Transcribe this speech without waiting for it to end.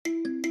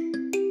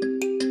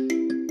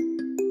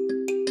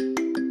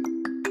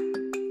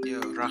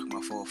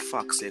Rahma, for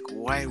fuck's sake,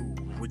 why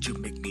would you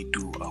make me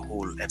do a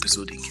whole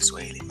episode in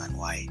Kiswahili, man?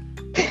 Why?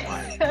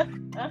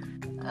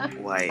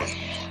 Why?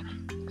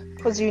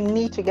 Because you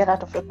need to get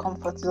out of your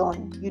comfort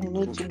zone. You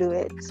need to do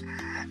it.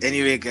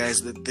 Anyway,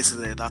 guys, this is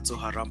the That's So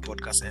Haram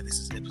podcast, and this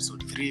is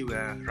episode 3,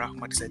 where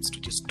Rahma decides to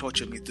just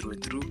torture me through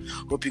and through.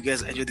 Hope you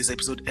guys enjoy this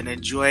episode and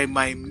enjoy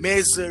my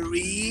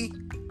misery.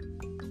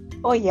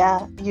 Oh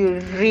yeah,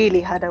 you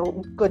really had a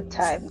good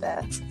time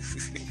there.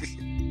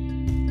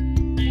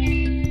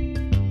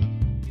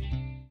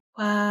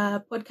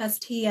 Kwa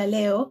podcast hii ya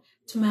leo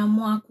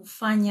tumeamua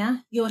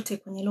kufanya yote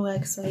kwenye lugha ya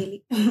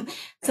Kiswahili.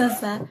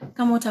 Sasa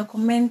kama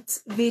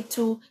utacomment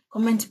vitu,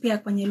 comment pia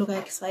kwenye lugha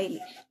ya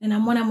Kiswahili.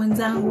 Ninamwona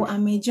mwenzangu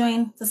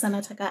amejoin, sasa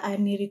nataka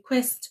ani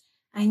request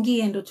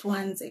aingie ndo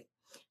tuanze.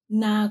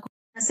 Na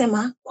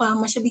nasema kwa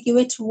mashabiki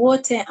wetu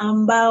wote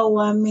ambao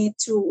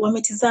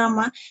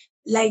wametizama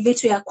live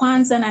yetu ya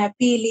kwanza na ya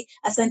pili,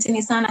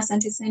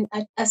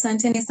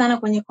 asanteni sana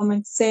kwenye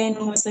comments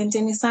zenu,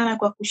 asanteni sana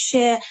kwa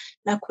kushare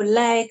na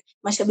kulike.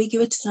 Mashabiki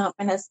wetu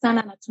tunawapenda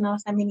sana na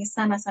tunawathamini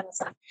sana.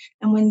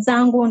 Na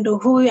mwenzangu ndo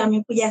huyu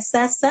amekuja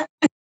sasa.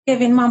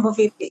 Kevin, mambo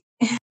vipi?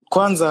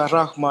 Kwanza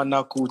Rahma,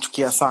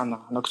 nakuchukia sana.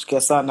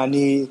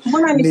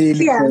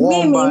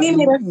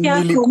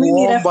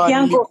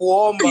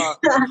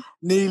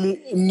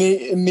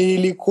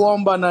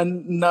 Nilikuomba na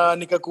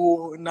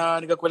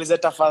nikakueleza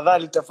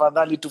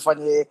tafadhali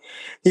tufanye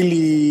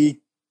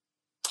hili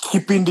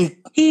kipindi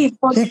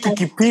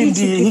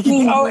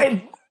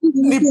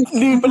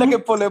nipeleke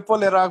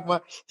pole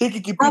Rahma,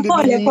 hiki kipindi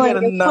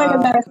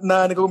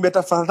na nikakuambia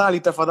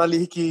tafadhali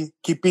hiki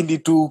kipindi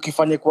tu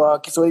kifanye kwa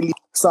Kiswahili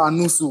saa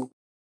nusu.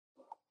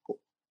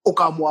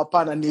 Ukaamua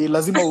hapana, ni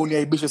lazima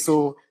uniaibishe.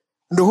 So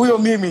ndo huyo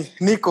mimi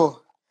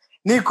niko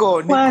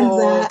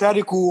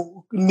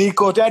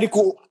tayari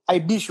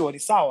kuaibishwa, ni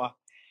sawa.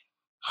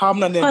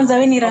 Hamna neno. Kwanza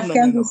wewe ni rafiki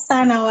yangu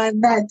sana wa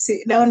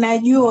dhati na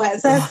unajua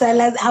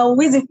sasa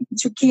hauwezi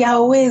kuchukia,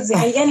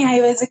 yani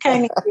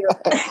haiwezekani hiyo.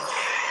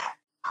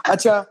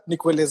 Acha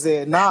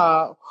nikuelezee,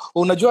 na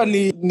unajua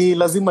ni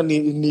lazima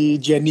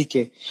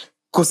nijianike.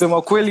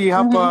 Kusema kweli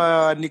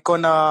hapa niko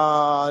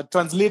na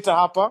translator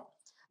hapa,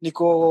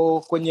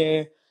 niko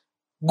kwenye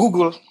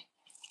Google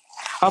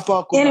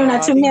hapa, kuna yani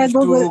unatumia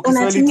Google,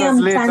 unatumia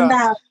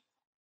mtandao.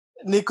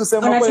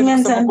 Kusema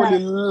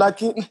kweli,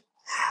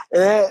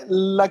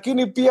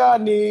 lakini pia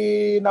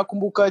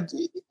nakumbuka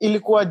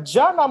ilikuwa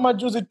jana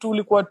majuzi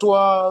tulikuwa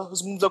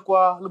tuwazungumza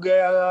kwa lugha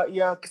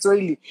ya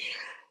Kiswahili.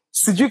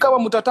 Sijui kama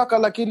mtataka,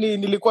 lakini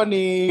nilikuwa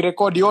ni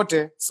rekodi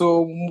yote,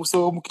 so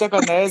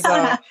mkitaka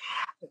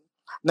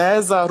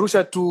naweza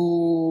rusha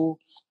tu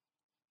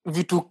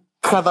vitu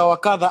kadha wa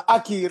kadha.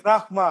 Aki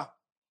Rahma,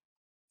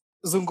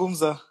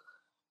 zungumza.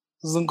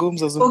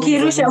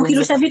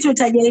 Ukirusha vitu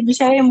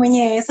utajaribisha wewe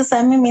mwenyewe.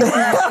 Sasa mimi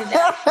sina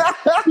shida.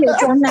 Hiyo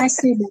tuna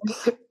shida.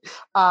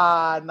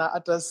 Na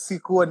hata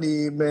sikuwa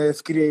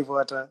nimefikiria hivyo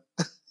hata.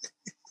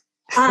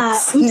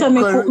 Mtu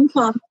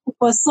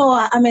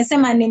amekukosoa,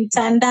 amesema ni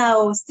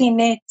mtandao, si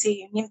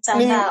neti, ni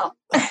mtandao.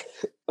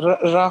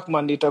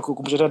 Rahma,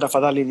 nitakukumbusha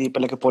tafadhali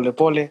nipeleke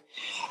pole.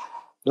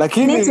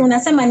 Lakini neti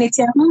unasema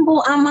neti ya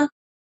Mungu ama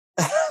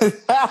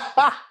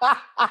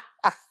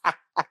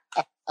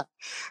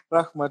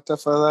Rahma,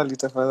 tafadhali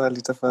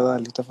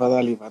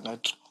bana,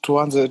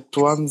 tuanze.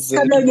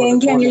 Kabla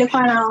hujaingia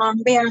nilikuwa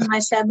nawaambia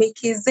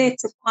mashabiki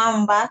zetu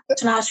kwamba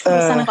tunawashukuru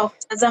sana kwa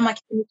kutazama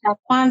kipindi cha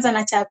kwanza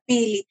na cha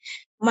pili.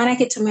 Maana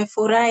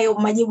tumefurahi,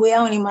 majibu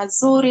yao ni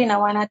mazuri na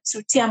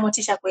wanatutia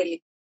motisha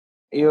kweli.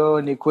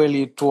 Hiyo ni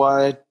kweli,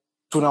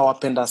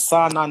 tunawapenda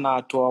sana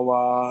na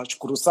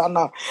tuwashukuru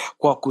sana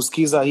kwa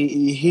kusikiza.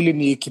 Hili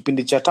ni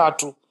kipindi cha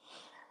 3.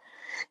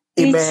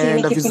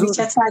 Imeenda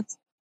vizuri.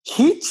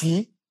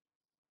 Hiki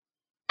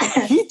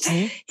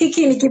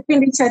ni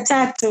kipindi cha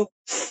 3.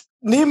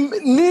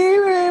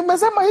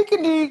 Nimesema hiki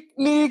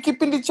ni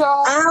kipindi cha...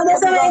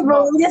 Unasema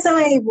hivyo.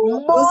 Usiseme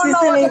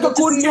hivyo.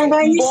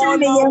 Tusichanganyishe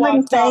ni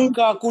jamani sahihi.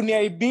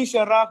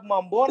 Kuniaibisha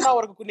Rahma, mbona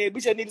wataka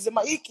kuniaibisha?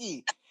 Nilisema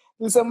hiki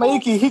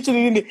hichi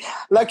ni nini?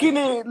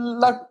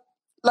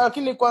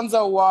 Lakini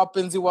kwanza,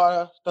 wapenzi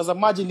wa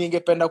tazamaji,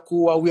 ningependa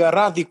kuwa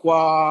radhi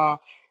kwa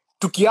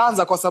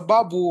tukianza, kwa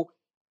sababu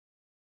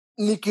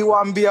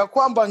nikiwaambia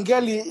kwamba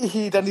ngeli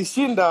hii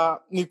itanishinda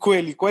ni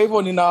kweli. Kwa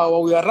hivyo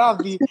ninawawia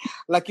radhi,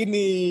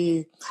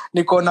 lakini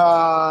niko na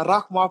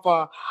Rahma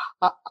hapa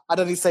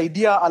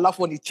atanisaidia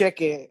alafu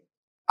nicheke,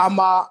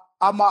 ama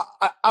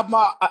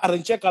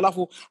anacheka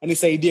alafu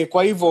anisaidie.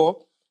 Kwa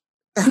hivyo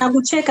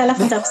nakucheka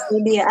alafu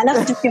nitakusaidia,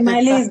 alafu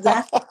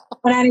tukimaliza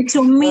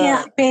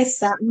unanitumia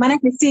pesa, maana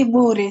si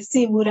bure,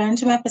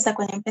 unanitumia pesa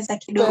kwenye pesa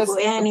kidogo,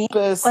 yani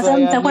kwa sababu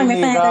nitakuwa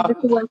nimefanya kazi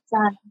kubwa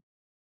sana.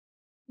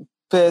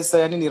 Pesa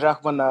yani ni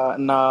Rahma,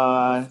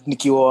 na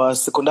nikiwa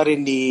sekondari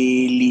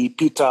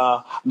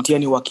nilipita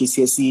mtihani wa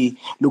KCSE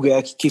lugha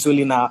ya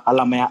Kiswahili na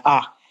alama ya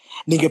A.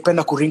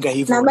 Ningependa kuringa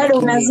hivyo, na bado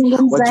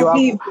unazungumza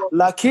hivyo.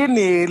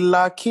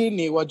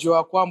 Lakini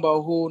wajua kwamba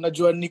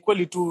unajua ni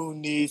kweli tu,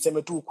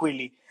 niseme tu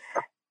ukweli.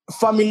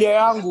 familia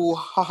yangu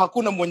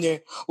hakuna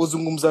mwenye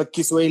uzungumza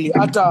Kiswahili.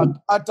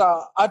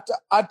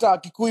 Hata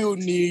Kikuyu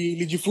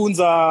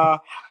nilijifunza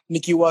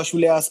nikiwa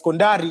shule ya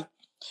sekondari.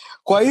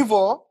 Kwa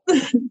hivyo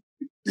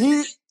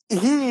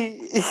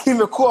hii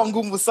imekuwa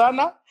ngumu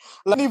sana,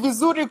 lakini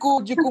vizuri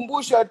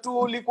kujikumbusha tu.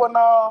 Ulikuwa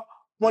na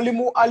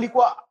mwalimu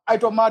alikuwa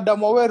aitwa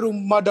Madam Waweru.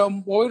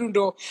 Madam Waweru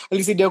ndo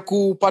alisaidia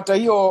kupata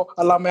hiyo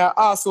alama ya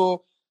A.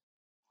 So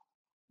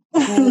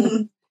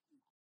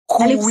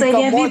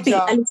alikusaidia vipi?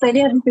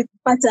 Alisaidia vipi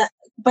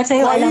kupata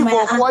hiyo alama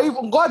ya A? Kwa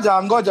hivyo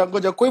ngoja.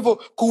 Kwa hivyo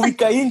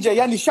kuwika nje,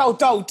 yani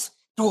shout out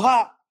to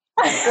her.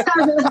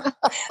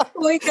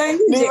 Kuwika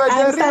nje.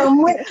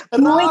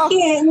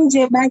 Mweke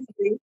nje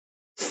basi.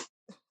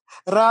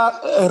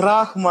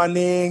 Rahma,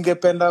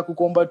 ningependa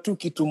kukuomba tu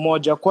kitu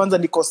moja. Kwanza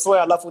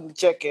nikosoe alafu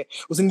nicheke.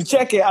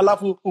 Usinicheke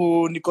alafu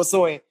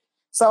nikosoe.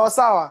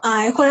 Sawa.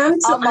 Kuna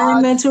mtu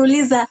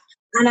ametuuliza,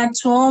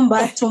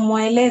 anatuomba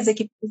tumueleze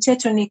kipindi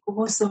chetu ni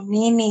kuhusu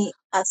nini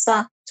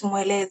hasa,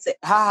 tumueleze.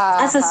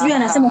 Sasa sijui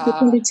anasema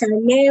kipindi cha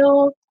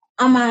leo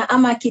ama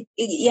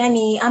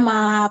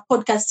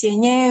podcast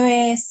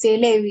yenyewe,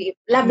 sielewi.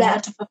 Labda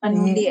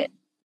atufafanulie.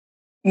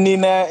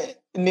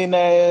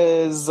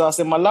 Ninaweza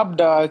sema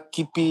labda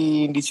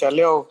kipindi cha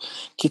leo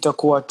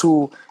kitakuwa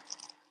tu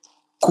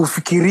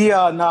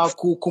kufikiria na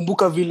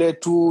kukumbuka vile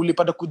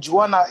tulipata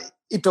kujuana.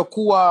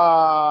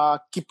 Itakuwa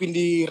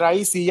kipindi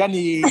rahisi,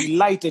 yani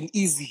light and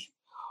easy.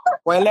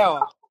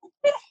 Waelewa?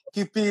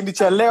 Kipindi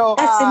cha leo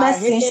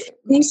basi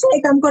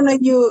nishika mkono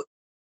juu.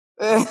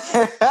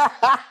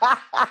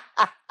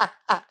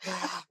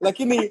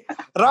 Lakini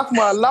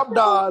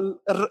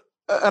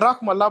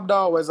Rahma labda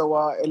waweza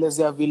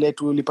waelezea vile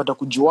tulipata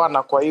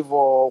kujuana. Kwa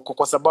hivyo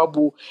kwa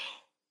sababu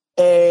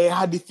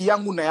hadithi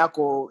yangu na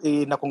yako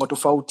inakuwa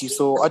tofauti,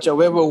 so acha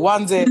wewe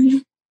uanze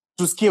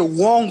tusikie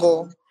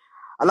uongo,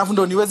 alafu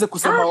ndo niweze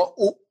kusema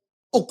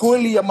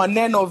ukweli ya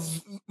maneno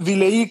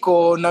vile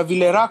iko, na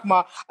vile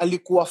Rahma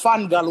alikuwa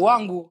fan girl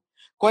wangu.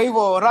 Kwa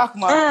hivyo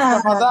Rahma,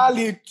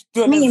 tafadhali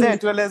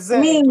tuelezee.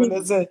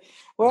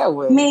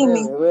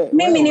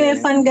 Mimi niwe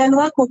fan girl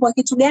wako kwa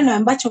kitu gani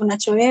ambacho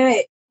unacho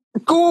wewe?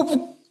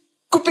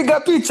 Kupiga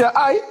picha.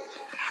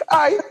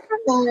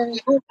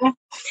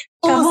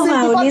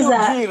 Kama uliza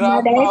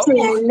mada yetu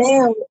ya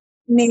leo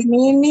ni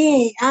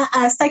nini?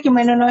 Sitaki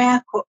maneno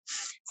yako.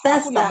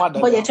 Sasa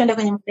ngoja tuende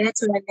kwenye mada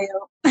yetu ya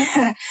leo.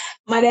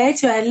 Mada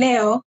yetu ya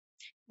leo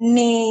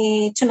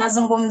ni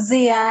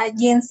tunazungumzia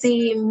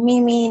jinsi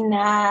mimi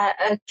na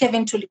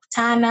Kevin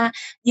tulikutana,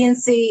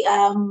 jinsi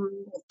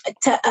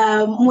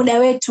muda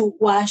wetu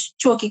wa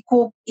chuo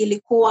kikuu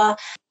ilikuwa.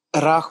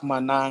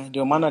 Rahma, na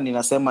ndio maana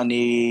ninasema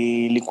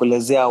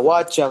nilikuelezea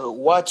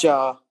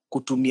wacha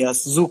kutumia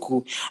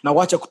zuku na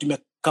wacha kutumia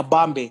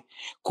kabambe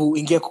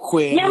kuingia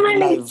kukwe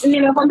live.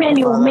 Nimekwambia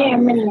ni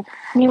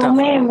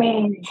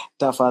umeme.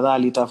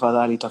 Tafadhali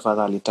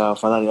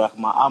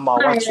Rahma, ama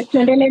wacha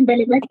tuendelee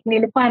mbele. Basi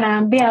nilikuwa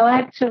naambia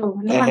watu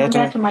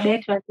mada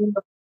yetu ya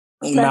leo.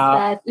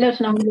 Sasa leo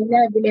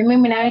tunaongelea vile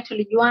mimi na wewe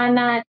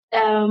tulijuana,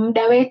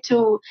 muda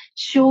wetu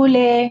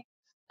shule.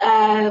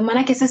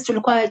 Manake sisi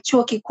tulikuwa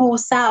chuo kikuu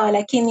sawa,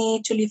 lakini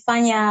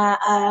tulifanya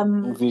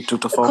vitu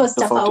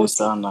tofauti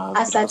sana.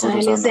 Sasa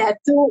tunaelezea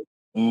tu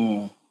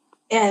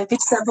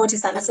vitu tofauti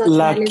sana. Sasa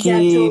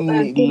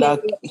tunaelezea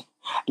tu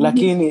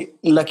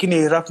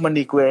lakini Rahma,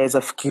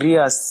 nikiweza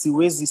fikiria,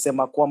 siwezi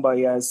sema kwamba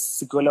ya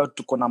siku leo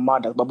tuko na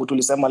mada, sababu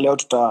tulisema leo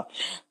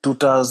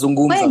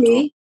tutazungumza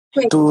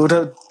tu.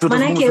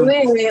 Manake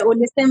wewe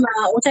ulisema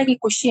hutaki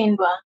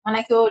kushindwa.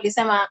 Manake wewe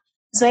ulisema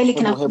Swahili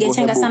kinakuja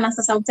chenga sana,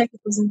 sasa hutaki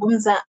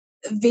kuzungumza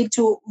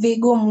vitu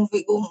vigumu.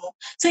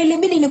 So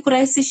ilibidi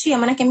nikurahisishia,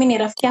 manake mimi ni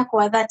rafiki yako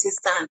wa dhati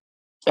sana.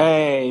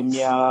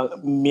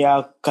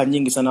 Miaka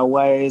nyingi sana.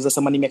 Waweza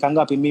sema ni miaka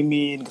ngapi?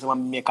 Mimi nikasema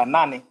miaka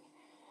 8.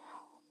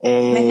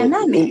 Miaka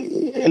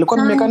 8?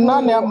 Ilikuwa miaka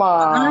 8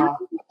 ama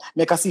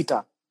miaka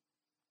 6?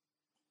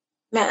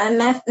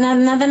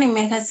 Nadhani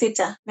miaka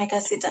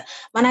 6.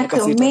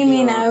 Manake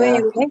mimi na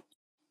wewe,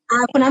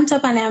 kuna mtu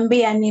hapa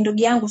ananiambia ni ndugu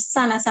yangu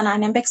sana,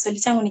 ananiambia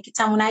Kiswahili changu ni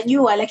kitamu.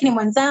 Najua, lakini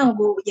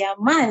mwenzangu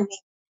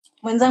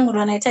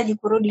ndo anahitaji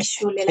kurudi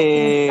shule.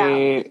 Lakini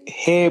sawa,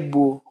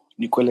 hebu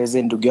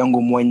nikueleze ndugu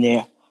yangu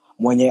mwenye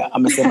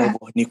amesema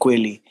hivyo.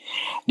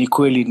 Ni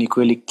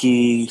kweli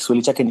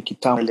Kiswahili chake ni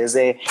kitamu.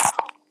 Elezee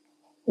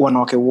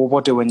wanawake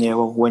wote wenye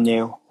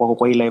wako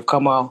kwa hii live,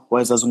 kama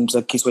waweza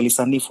zungumza Kiswahili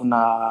sanifu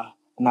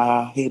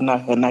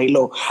na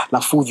hilo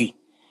lafudhi.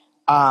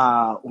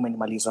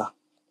 Umenimaliza.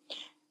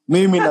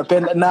 Mimi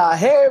napenda na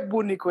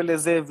hebu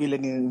nikuelezee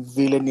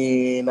vile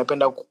ni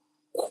napenda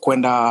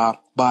kwenda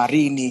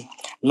baharini,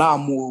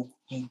 Lamu,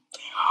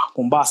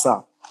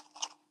 Mombasa.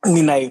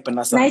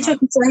 Ninaipenda sana. Na hicho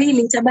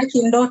Kiswahili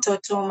itabaki ndoto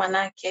tu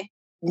manake.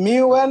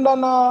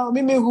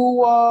 Mimi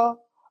huwa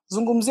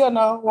zungumzia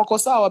na wako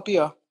sawa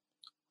pia.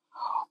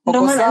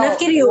 Ndio maana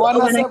nafikiri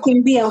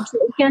wanakimbia,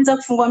 ukianza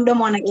kufungua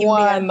mdomo wanakimbia.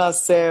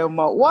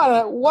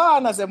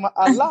 Wanasema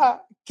ala,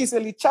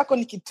 Kiswahili chako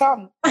ni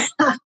kitamu.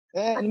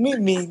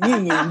 Mimi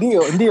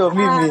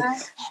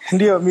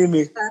ndio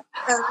mimi.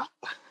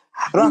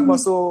 Rahma,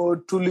 so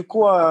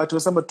tulikuwa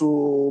tunasema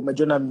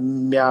tumejuana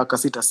miaka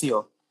 6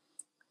 sio?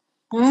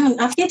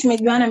 Nafikiri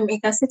tumejuana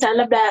miaka 6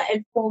 labda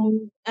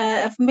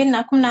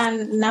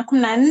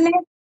 2014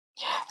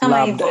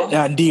 kama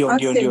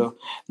hivyo.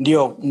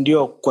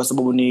 Ndio kwa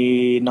sababu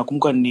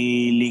nakumbuka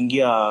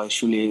niliingia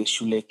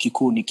shule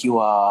kikuu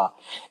nikiwa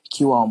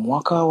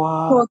mwaka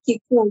wa chuo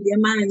kikuu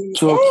jamani.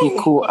 Chuo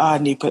kikuu.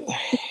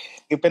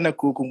 Nipenda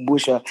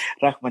kukumbusha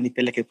Rahma,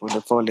 nipeleke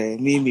pole.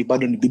 Mimi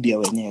bado ni bibi ya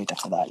wenyewe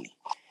tafadhali.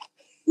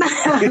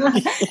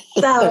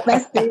 Sawa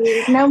basi.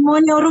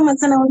 Namuonea huruma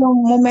sana huyo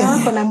mume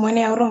wako,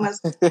 namuonea huruma.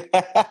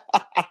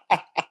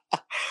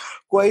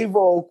 Kwa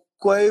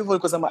hivyo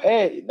kusema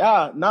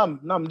naam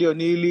ndio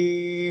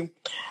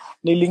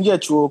niliingia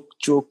chuo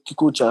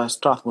kikuu cha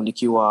Strathmore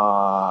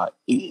ikiwa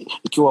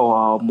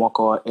wa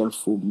mwaka wa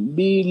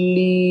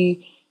 2000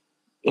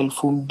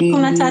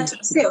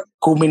 sio?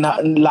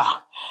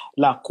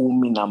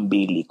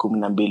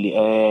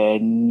 12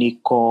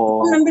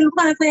 niko 12.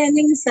 Ulikuwa unafanya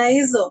nini saa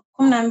hizo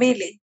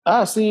 12?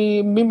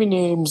 Si mimi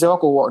ni mzee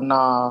wako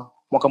na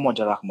mwaka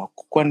mmoja Rahma.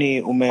 Kwani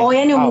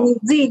yani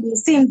umenizidi,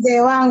 si mzee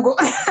wangu.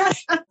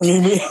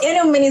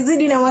 Yani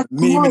umenizidi na mwaka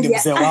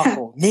mmoja.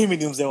 Mimi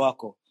ni mzee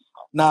wako.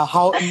 Na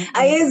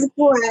haiwezi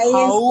kuwa.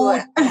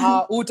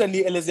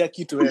 Utanielezea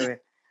kitu wewe.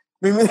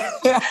 Mimi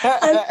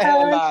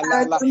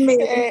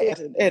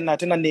na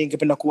tena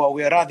ningependa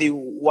kuwa radhi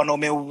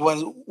wanaume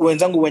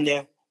wenzangu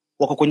wenye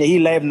wako kwenye hii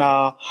live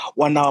na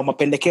wana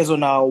mapendekezo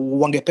na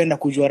wangependa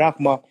kujua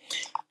Rahma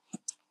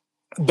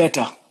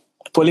better.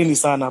 Poleni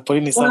sana.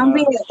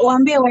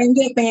 Waambie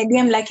waingie kwenye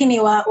DM, lakini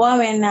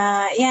wawe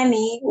na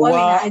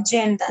na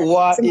agenda.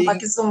 Simpa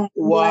kizungu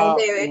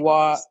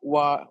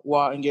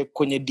waingie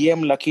kwenye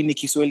DM, lakini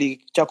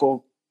Kiswahili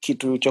chako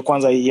kitu cha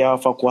kwanza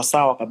yafaa kuwa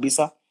sawa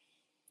kabisa.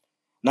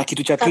 Na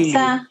kitu cha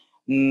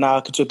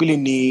pili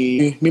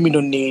ni mimi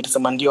ndo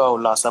nitasema ndio au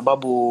la,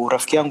 sababu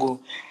rafiki yangu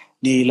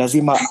ni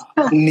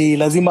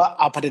lazima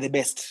apate the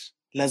best.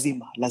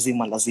 Lazima.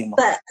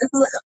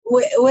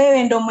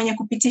 Wewe ndo mwenye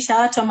kupitisha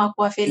watu ama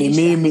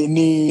kuwafelisha?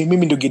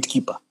 Mimi ndo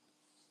gatekeeper.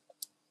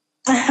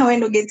 Wewe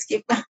ndo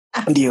gatekeeper.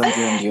 Ndio.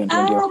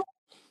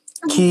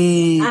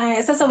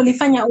 Sasa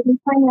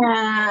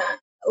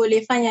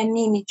ulifanya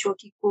nini chuo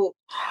kikuu?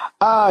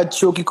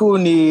 Chuo kikuu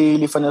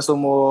nilifanya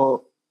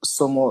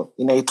somo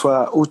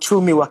inaitwa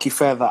uchumi wa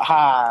kifedha.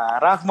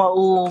 Rahma,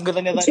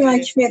 ungedhania uchumi wa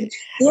kifedha.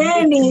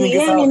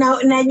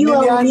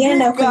 Najua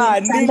ulienda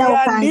kwenye mtandao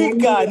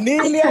ukaandika.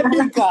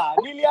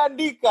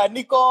 Niliandika.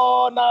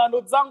 Niko na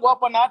notes zangu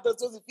hapa na hata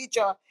siwezi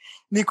ficha.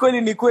 Ni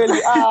kweli.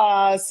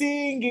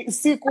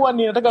 Sikuwa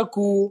ninataka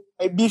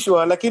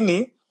kuaibishwa,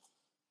 lakini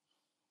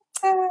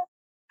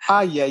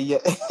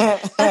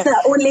Sasa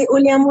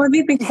uliamua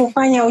vipi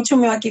kufanya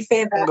uchumi wa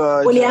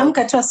kifedha?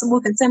 Uliamka tu asubuhi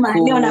ukasema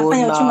leo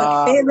nafanya uchumi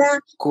wa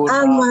kifedha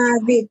ama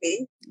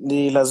vipi?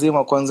 Ni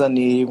lazima kwanza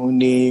ni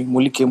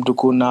mulike mtu.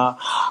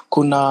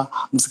 Kuna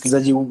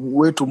msikilizaji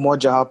wetu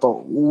mmoja hapa,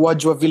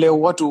 wajua vile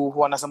watu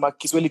wanasema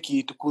Kiswahili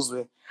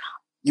kitukuzwe,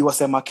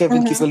 iwasema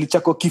Kevin, Kiswahili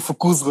chako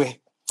kifukuzwe.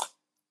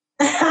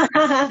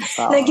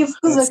 Na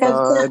kifukuzwe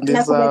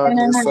kabisa.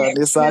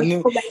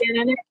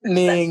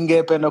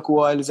 Ningependa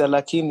kuwaeleza,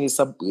 lakini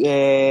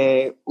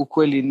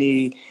ukweli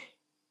ni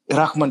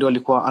Rahma ndio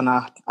alikuwa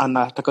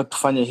anataka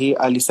tufanye hii.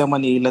 Alisema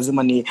ni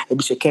lazima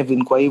niaibishe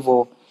Kevin. Kwa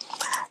hivyo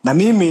na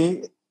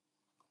mimi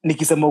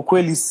nikisema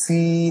ukweli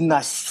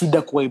sina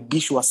shida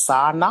kuaibishwa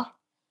sana.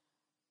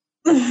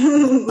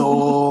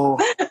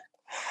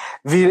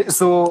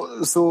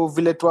 So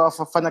vile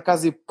tuwafanya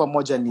kazi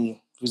pamoja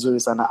ni vizuri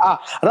sana.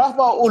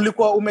 Rahma,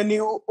 ulikuwa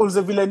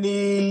umeniuliza vile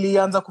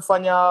nilianza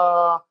kufanya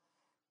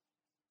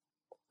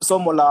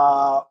somo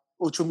la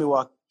uchumi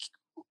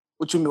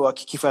wa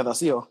kifedha,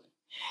 sio?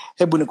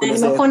 Hebu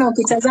nikueleze. Nimekuona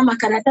ukitazama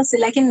karatasi,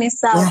 lakini ni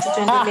sawa,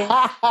 tuendelee.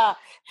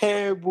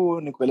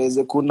 Hebu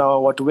nikueleze, kuna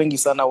watu wengi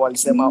sana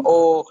walisema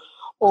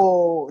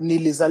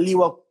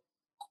nilizaliwa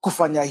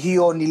kufanya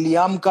hiyo,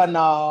 niliamka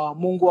na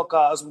Mungu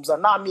akazungumza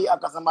nami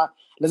akasema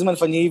lazima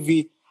nifanye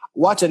hivi.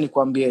 Wacha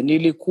nikwambie,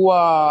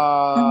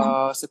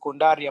 nilikuwa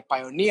sekondari ya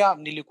Pioneer,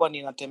 nilikuwa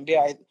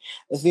ninatembea I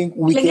think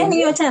weekend. Shule gani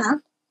hiyo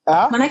tena?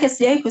 Maana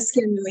sijawahi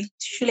kusikia mimi.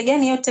 Shule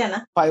gani hiyo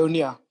tena?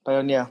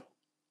 Pioneer.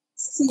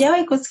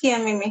 Sijawahi kusikia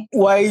mimi.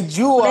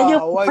 Wajua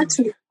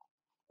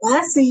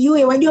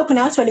wajua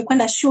kuna watu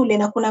walikwenda shule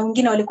na kuna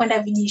wengine walikwenda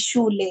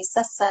vijishule.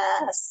 Sasa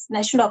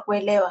nashindwa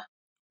kuelewa.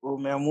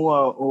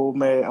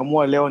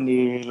 Umeamua leo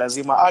ni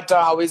lazima,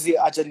 hata hawezi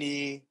acha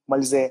ni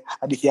malize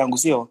hadithi yangu,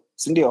 sio?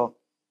 Si ndio?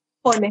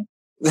 Pole.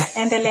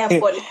 Endelea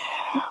pole.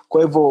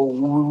 Kwa hivyo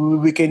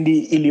weekendi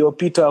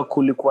iliyopita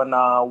kulikuwa na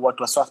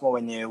watu wa Strathmore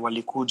wenye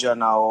walikuja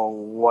na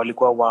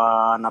walikuwa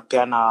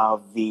wanapeana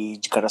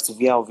vijikaratasi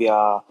vyao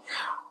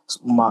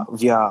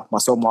vya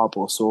masomo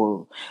hapo.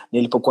 So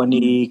nilipokuwa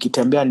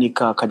nikitembea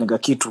nikakanyaga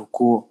kitu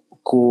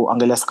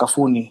kuangalia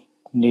sakafuni,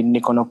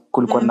 nikaona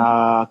kulikuwa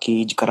na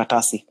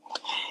kijikaratasi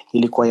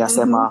ilikuwa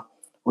yasema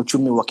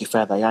uchumi wa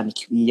kifedha,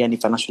 yani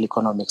financial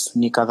economics.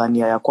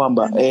 Nikadhania ya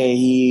kwamba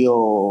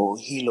hilo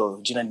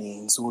jina ni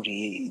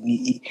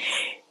nzuri,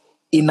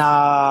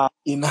 ina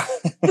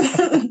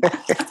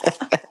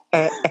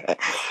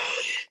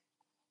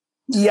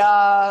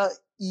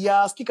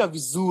ya sikika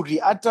vizuri,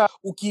 hata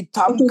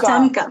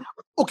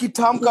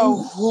ukitamka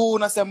huu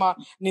unasema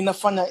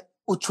ninafanya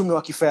uchumi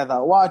wa kifedha,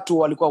 watu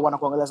walikuwa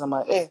wanakuangalia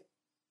sema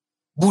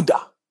buda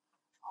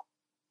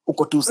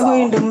uko tu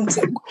sawa.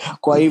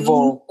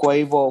 Kwa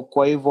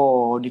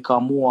hivyo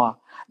nikaamua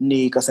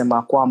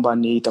nikasema kwamba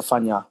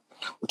nitafanya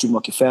uchumi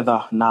wa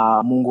kifedha,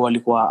 na Mungu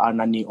alikuwa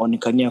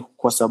ananionekania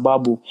kwa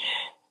sababu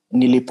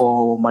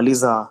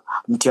nilipomaliza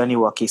mtihani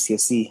wa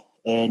KCSE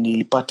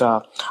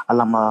nilipata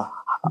alama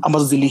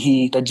ambazo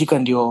zilihitajika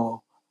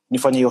ndio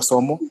nifanye hiyo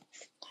somo.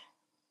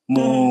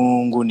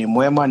 Mungu ni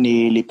mwema,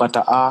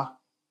 nilipata A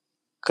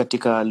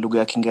katika lugha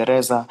ya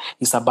Kiingereza,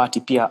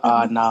 hisabati pia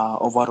A, na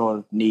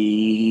overall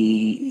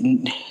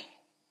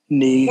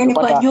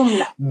nikapata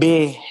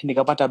B,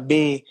 nikapata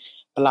B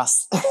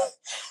plus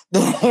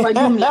kwa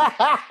jumla.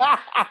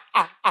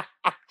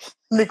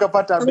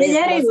 Nikapata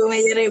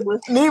Umejaribu.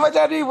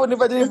 Nimejaribu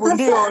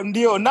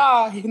ndio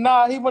na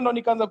hivyo ndo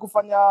nikaanza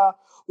kufanya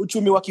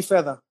uchumi wa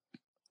kifedha.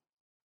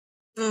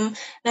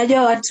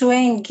 Najua watu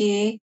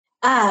wengi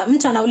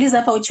mtu anauliza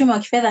hapa uchumi wa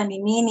kifedha ni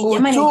nini?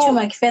 Jamani, uchumi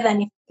wa kifedha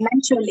ni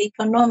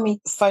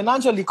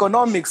financial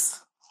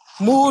economics.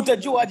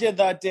 Mutajuaje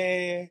that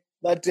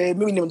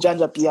mimi ni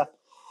mjanja pia?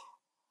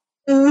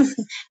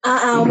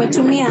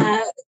 Umetumia,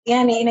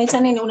 yani inaitwa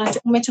nini,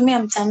 umetumia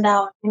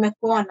mtandao,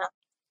 nimekuona.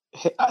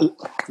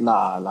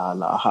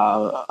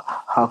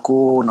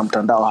 Hakuna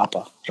mtandao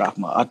hapa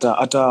Rahma.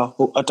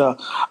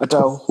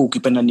 Hata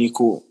ukipenda ni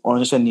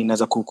kuonyesha,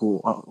 ninaweza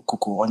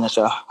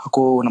kuonyesha.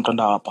 Hakuna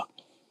mtandao hapa.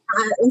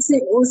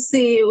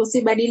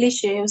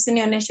 Usibadilishe,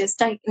 usinionyeshe,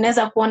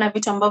 naweza kuona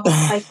vitu ambavyo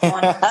sifai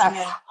kuona.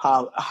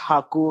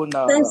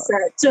 Hakuna. Sasa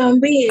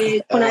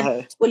tuambie,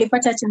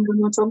 ulipata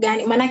changamoto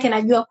gani? Maanake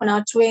najua kuna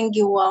watu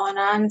wengi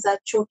wanaanza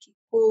chuo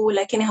kikuu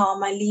lakini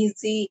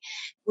hawamalizi,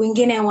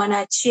 wengine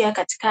wanaachia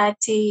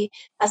katikati.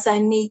 Sasa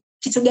ni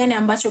kitu gani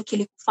ambacho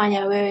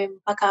kilikufanya wewe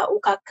mpaka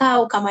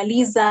ukakaa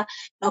ukamaliza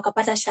na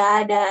ukapata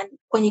shahada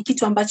kwenye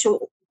kitu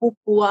ambacho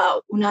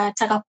hukuwa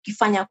unataka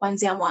kukifanya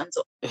kuanzia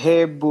mwanzo?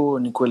 Hebu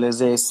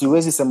nikuelezee.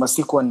 Siwezi sema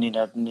sikuwa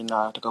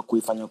ninataka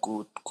kuifanya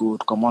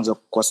kutoka mwanzo,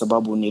 kwa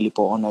sababu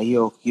nilipoona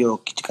hiyo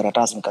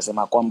kijikaratasi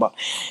nikasema kwamba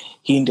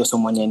hii ndio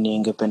somo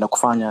ningependa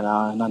kufanya,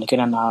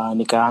 na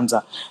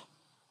nikaanza.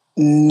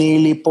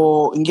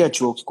 Nilipoingia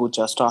chuo kikuu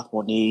cha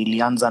Strathmore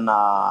nilianza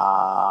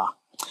na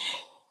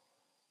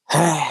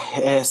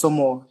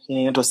somo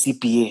inaitwa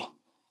CPA.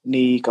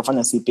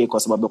 Nikafanya CPA kwa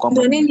sababu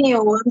kwamba nini.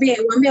 Waambie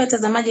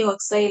watazamaji wa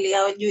Kiswahili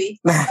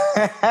hawajui.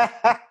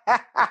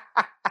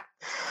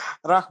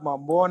 Rahma,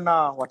 mbona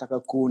wataka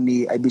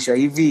kuniaibisha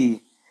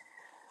hivi?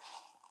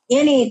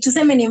 Yani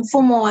tuseme ni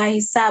mfumo wa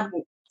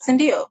hesabu, si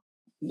ndio?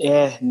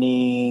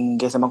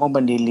 Ningesema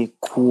kwamba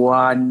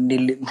nilikuwa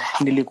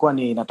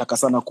ninataka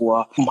sana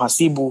kuwa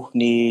mhasibu.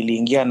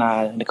 Niliingia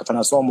na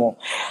nikafanya somo,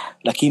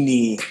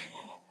 lakini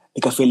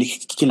nikafeli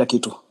kila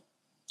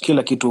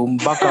kitu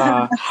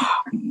mpaka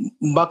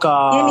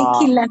yani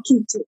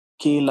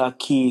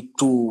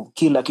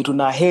kila kitu.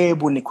 Na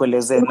hebu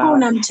nikuelezee, ulikuwa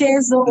una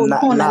mchezo,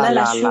 ulikuwa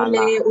unalala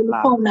shule,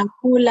 ulikuwa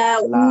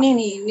unakula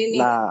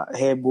nini?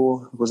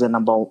 Hebu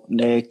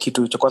ngoja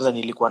kitu cha kwanza,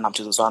 nilikuwa na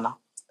mchezo sana.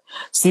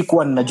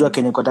 Sikuwa ninajua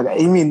kenye kutaka.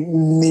 Mimi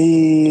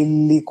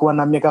nilikuwa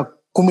na miaka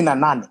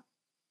 18.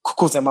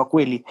 Kusema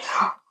kweli,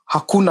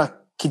 hakuna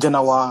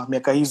kijana wa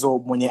miaka hizo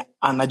mwenye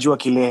anajua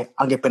kile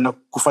angependa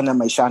kufanya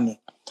maishani.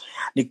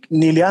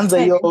 Nilianza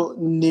hiyo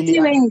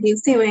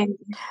si wengi.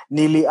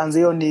 Nilianza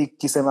hiyo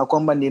nikisema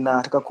kwamba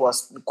ninataka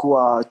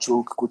kuwa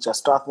chuo kikuu cha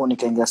Strathmore.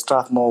 Nikaingia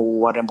Strathmore,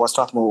 warembo wa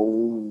Strathmore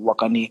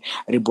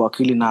wakaniharibu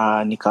akili,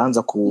 na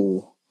nikaanza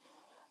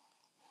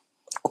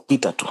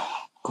kupita tu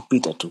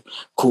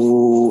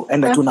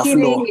kuenda tu na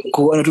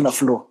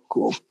flow.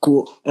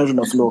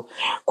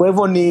 Kwa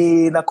hivyo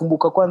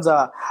ninakumbuka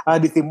kwanza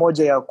hadithi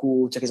moja ya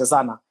kuchekesha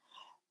sana.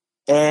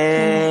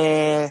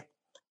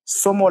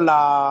 Somo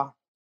la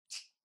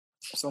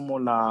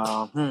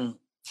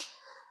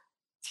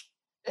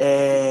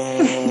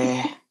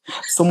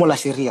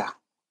sheria.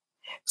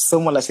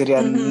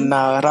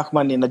 Na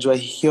Rahman, najua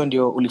hiyo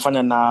ndio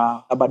ulifanya,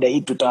 na baada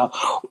hii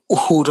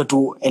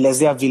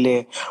utatuelezea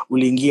vile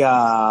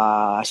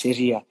uliingia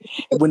sheria.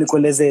 Hebu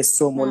nikueleze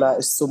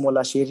somo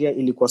la sheria.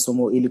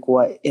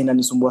 Ilikuwa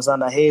inanisumbua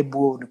sana.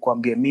 Hebu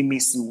nikuambie, mimi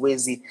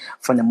siwezi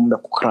fanya mambo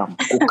ya kukram.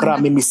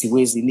 Mimi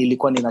siwezi,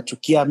 nilikuwa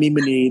ninachukia.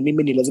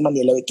 Mimi ni lazima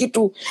nielewe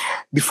kitu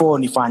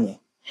before nifanye.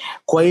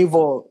 Kwa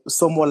hivyo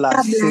somo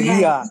la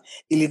sheria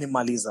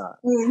ilinimaliza.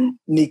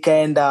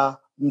 Nikaenda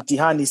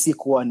mtihani,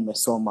 sikuwa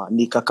nimesoma.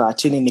 Nikakaa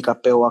chini,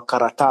 nikapewa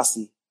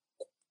karatasi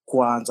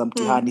kuanza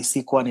mtihani.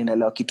 Sikuwa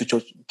ninaelewa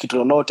kitu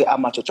lolote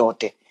ama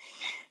chochote.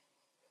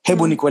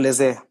 Hebu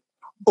nikuelezee,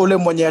 ule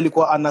mwenye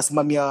alikuwa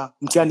anasimamia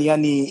mtihani,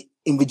 yani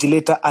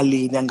invigilator,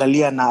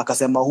 aliniangalia na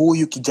akasema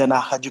huyu kijana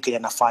hajui kile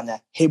anafanya.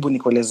 Hebu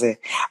nikuelezee,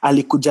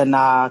 alikuja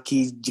na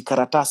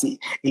kijikaratasi,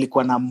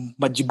 ilikuwa na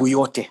majibu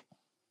yote.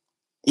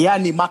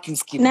 yani marking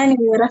scheme. Nani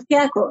ni rafiki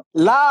yako?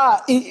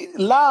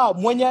 La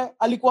mwenye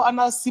alikuwa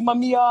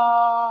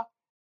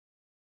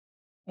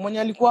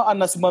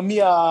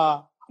anasimamia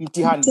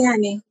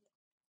mtihani.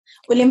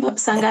 Ulimpa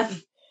pesa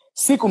ngapi?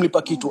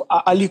 Sikumlipa kitu.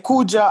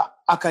 Alikuja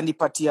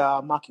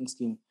akanipatia marking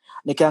scheme.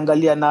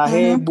 Nikaangalia na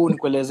hebu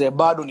nikuelezee,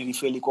 bado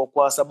nilifeli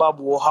kwa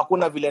sababu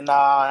hakuna vile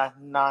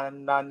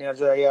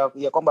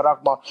ya kwamba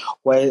Rahma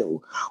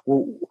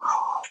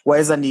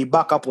waweza ni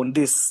back up on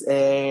this.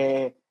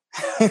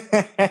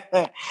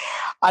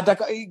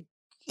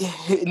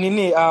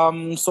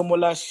 Somo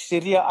la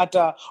sheria,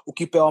 hata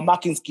ukipewa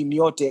marking scheme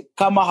yote,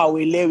 kama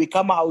hauelewi,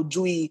 kama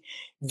haujui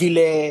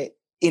vile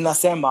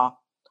inasema,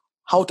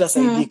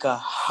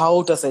 hautasaidika.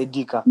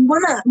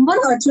 Mbona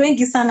watu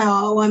wengi sana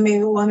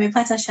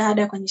wamepata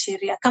shahada kwenye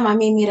sheria? Kama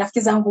mimi,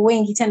 rafiki zangu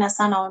wengi tena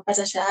sana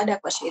wamepata shahada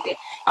kwa sheria.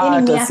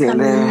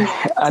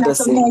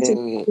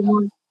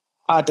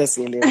 Hata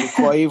sielewi.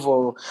 Kwa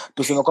hivyo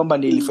tuseme kwamba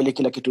nilifeli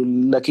kila kitu,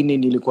 lakini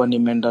nilikuwa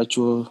nimeenda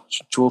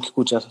chuo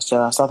kikuu cha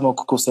Strathmore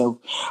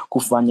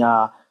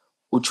kufanya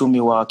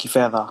uchumi wa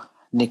kifedha.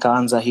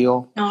 Nikaanza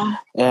hiyo.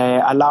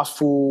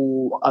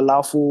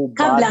 Alafu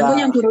kabla,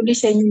 ngoja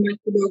nikurudishe nyuma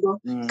kidogo.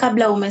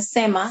 Kabla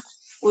umesema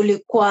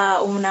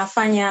ulikuwa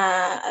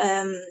unafanya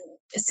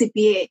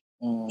CPA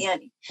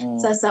yani.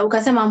 Sasa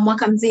ukasema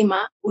mwaka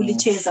mzima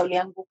ulicheza,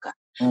 ulianguka.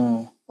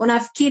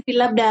 Unafikiri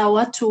labda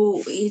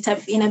watu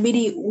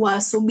inabidi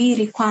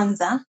wasubiri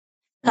kwanza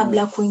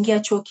kabla kuingia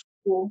chuo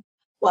kikuu,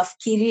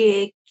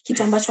 wafikirie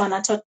kitu ambacho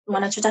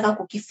wanachotaka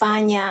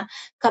kukifanya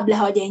kabla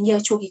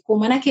hawajaingia chuo kikuu?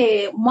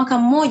 Manake mwaka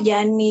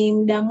mmoja ni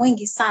muda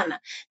mwingi sana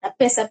na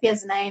pesa pia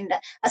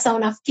zinaenda. Sasa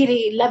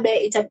unafikiri labda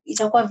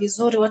itakuwa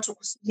vizuri watu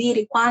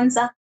kusubiri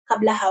kwanza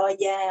kabla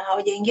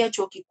hawajaingia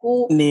chuo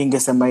kikuu?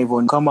 Ningesema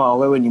hivyo. Kama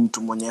wewe ni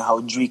mtu mwenye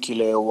haujui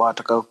kile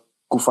wataka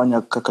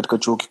kufanya katika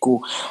chuo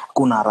kikuu,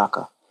 kuna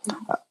haraka.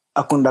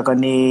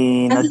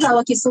 Sasa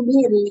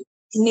wakisubiri,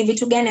 ni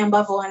vitu gani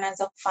ambavyo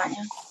wanaweza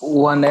kufanya?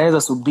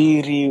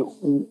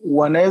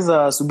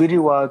 Wanaweza subiri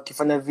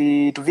wakifanya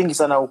vitu vingi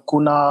sana.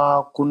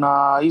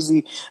 Kuna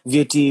hizi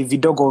vyeti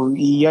vidogo,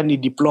 yani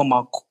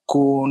diploma,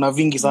 kuna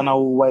vingi sana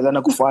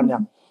waweza kufanya.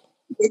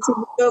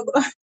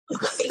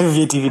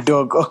 Vyeti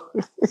vidogo.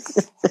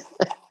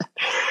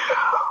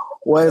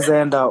 Waweza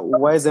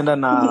enda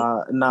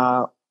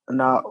na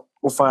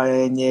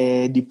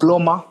ufanye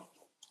diploma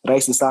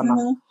rahisi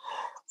sana.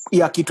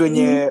 Ya kitu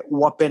yenye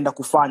wapenda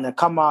kufanya.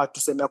 Kama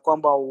tuseme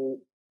kwamba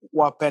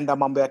wapenda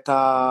mambo ya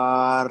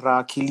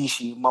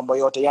tarakilishi, mambo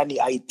yote yani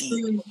IT,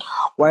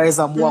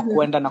 waweza amua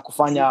kuenda na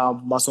kufanya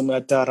masomo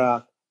ya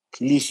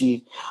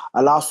tarakilishi.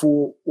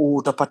 Alafu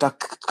utapata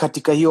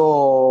katika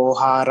hiyo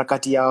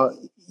harakati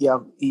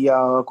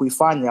ya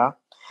kuifanya,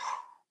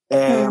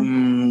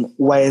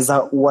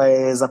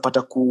 waweza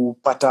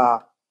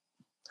kupata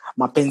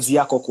mapenzi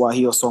yako kwa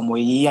hiyo somo,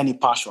 yani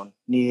passion.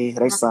 Ni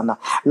rahisi sana.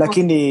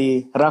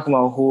 Lakini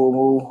Rahma,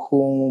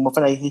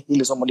 umefanya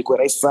hili somo liko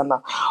rahisi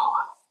sana.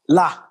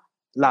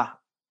 La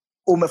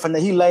umefanya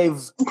hii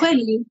live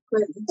kweli.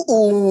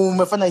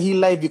 Umefanya hii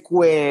live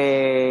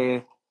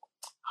ikuwe,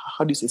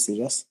 how do you say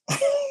serious?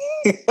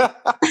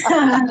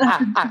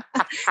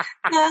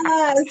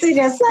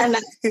 Serious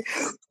sana.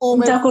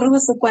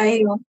 Nitakuruhusu kwa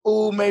hiyo.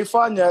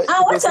 Umeifanya.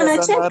 Watu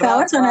wanacheka.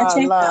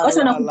 Watu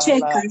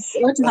wanakucheka.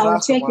 Watu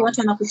hawacheki,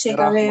 watu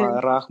wanakucheka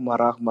wewe.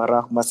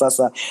 Rahma.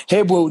 Sasa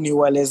hebu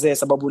niwaelezee,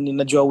 sababu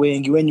ninajua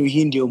wengi wenyu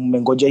hii ndio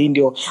mmengojea, hii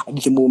ndio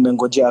hadithi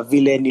mmengojea,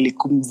 vile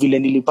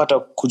nilipata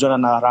kujana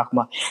na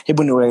Rahma.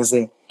 Hebu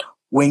niwaelezee.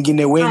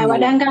 Wengine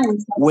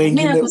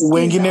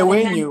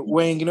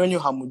wenyu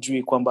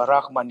hamjui kwamba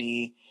Rahma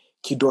ni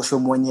kidosho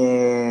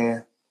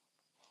mwenye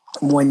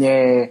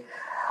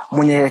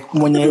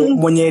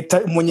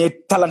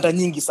talanta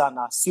nyingi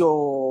sana.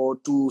 Sio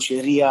tu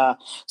sheria,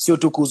 sio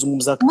tu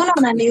kuzungumza. Mbona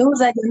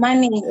unaniuza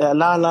jamani?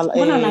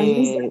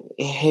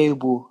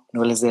 Hebu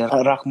nielezee.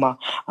 Rahma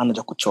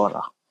anajua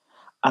kuchora.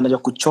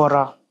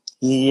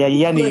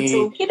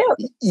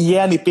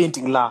 Yani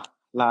painting.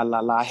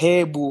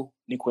 Hebu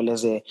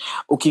nikuelezee.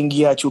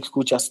 Ukiingia chuo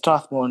kikuu cha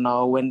Strathmore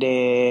na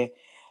uende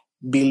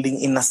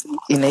building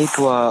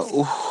inaitwa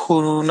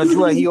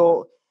unajua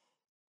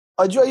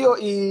hiyo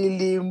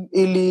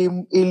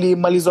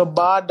ilimalizwa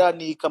baada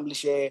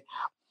nikamilishe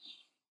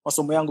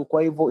masomo yangu.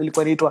 Kwa hivyo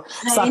ilikuwa inaitwa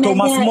Sir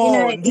Thomas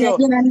More. Ndio,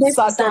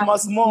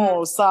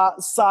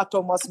 Sir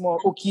Thomas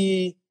More.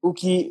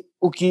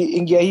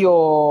 Ukiingia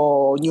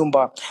hiyo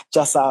nyumba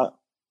cha Sir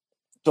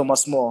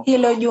Thomas More,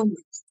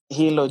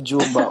 hilo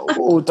jumba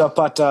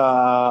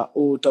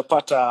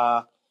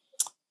utapata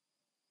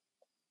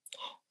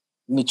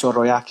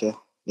michoro yake,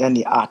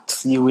 yani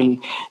art.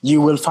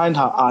 You will find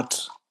her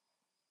art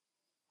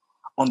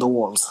on the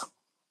walls.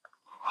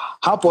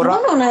 Hapo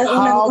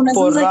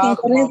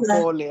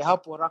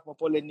Rahma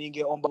pole,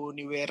 ningeomba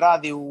niwe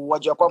radhi,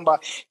 wajua kwamba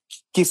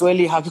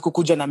Kiswahili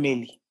hakikukuja na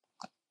meli.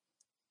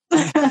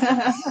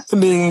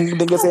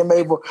 Ningesema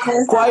hivyo.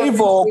 Kwa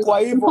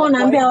hivyo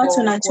unaambia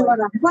watu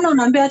unachora. Mbona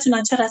unaambia watu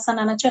unachora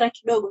sana? Nachora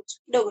kidogo tu.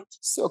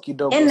 Sio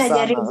kidogo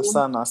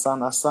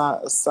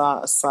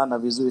sana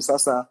vizuri.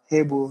 Sasa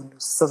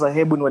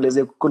hebu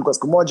nieleze, kulikuwa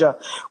siku moja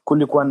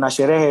kulikuwa na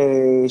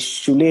sherehe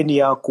shuleni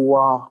ya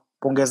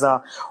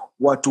kuwapongeza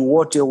watu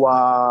wote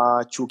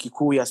wa chuo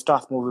kikuu ya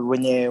Strathmore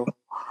wenye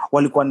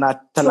walikuwa na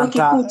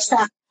talanta.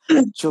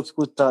 Chuo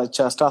kikuu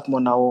cha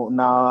Strathmore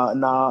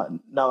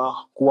na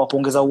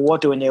kuwapongeza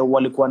wote wenye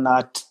walikuwa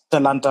na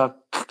talanta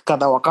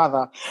kadha wa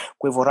kadha.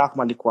 Kwa hivyo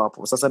Rahma alikuwa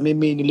hapo. Sasa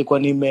mimi nilikuwa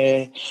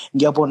nimeingia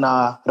hapo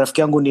na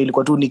rafiki yangu,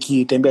 nilikuwa tu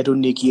nikitembea tu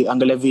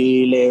nikiangalia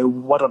vile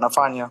watu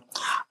wanafanya.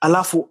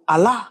 Alafu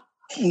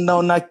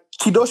naona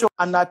kidosho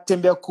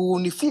anatembea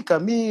kunifika,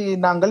 mimi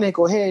naangalia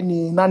niko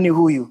ni nani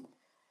huyu?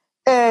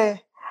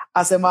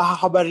 Asema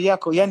habari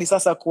yako.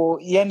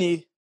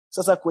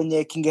 Sasa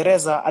kwenye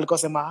Kiingereza alikuwa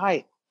sema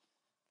hi,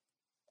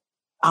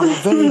 I'm a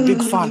very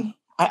big fan.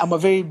 I'm a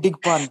very big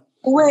fan.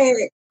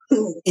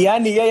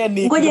 Yeye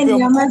ni ngoja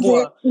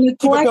ninyamaze,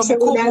 nikuache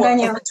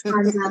udanganye watu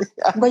kwanza.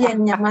 Ngoja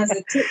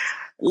ninyamaze tu.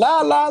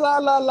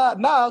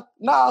 La.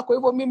 Kwa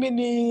hivyo mimi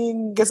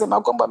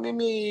ningesema kwamba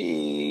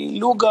mimi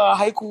lugha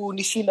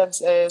haikunishinda,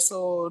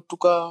 so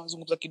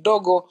tukazungumza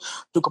kidogo,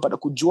 tukapata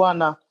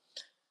kujuana.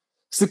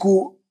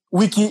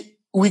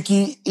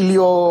 Wiki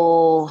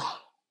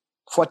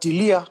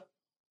iliyofuatilia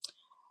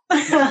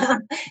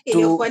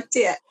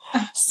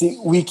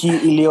wiki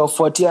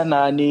iliyofuatia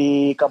na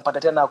nikampata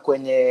tena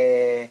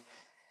kwenye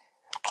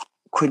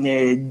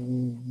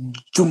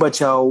chumba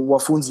cha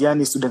wafunzi,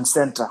 yani student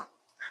center.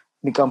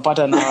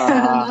 Nikampata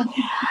na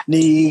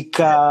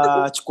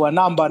nikachukua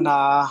namba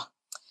na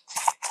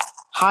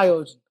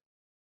hayo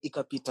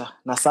ikapita,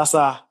 na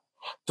sasa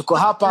tuko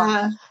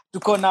hapa.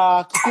 Tuko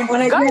na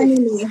kipindi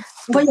gani?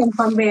 Ngoja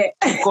nikwambie.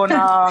 Tuko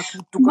na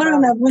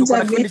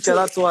kipindi cha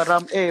Rato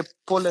Haram.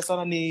 Pole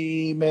sana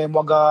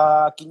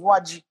nimemwaga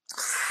kinywaji,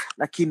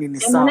 lakini ni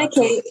sawa.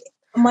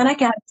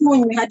 Manake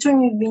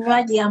hatunywi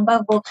vinywaji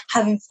ambavyo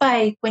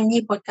havifai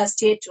kwenye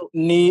podcast yetu.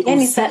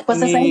 Kwa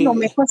sasa hivi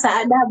umekosa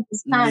adabu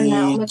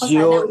sana.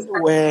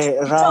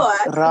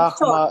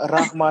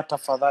 Rahma,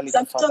 tafadhali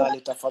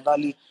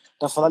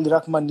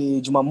Rahma,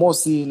 ni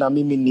Jumamosi na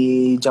mimi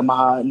ni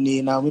jamaa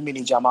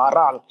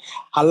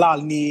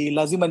halal, ni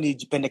lazima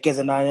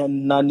nijipendekeze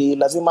na ni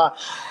lazima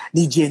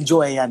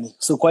nijienjoy yani.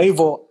 So kwa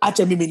hivyo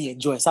acha mimi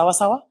nienjoy.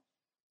 Sawa.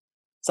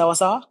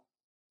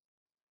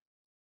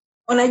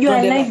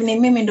 Unajua live ni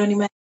mimi ndo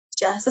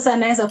nimeacha. Sasa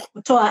naweza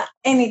kukutoa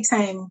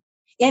anytime.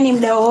 Yani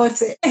muda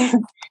wote.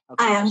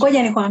 Aya,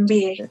 ngoja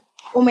nikwambie.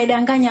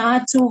 Umedanganya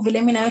watu vile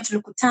mimi na wewe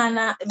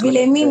tulikutana.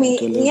 Vile mimi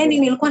yani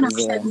nilikuwa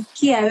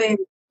nakushabikia wewe.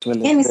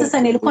 Yani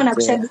sasa nilikuwa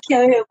nakushabikia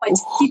wewe kwa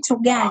kitu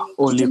gani?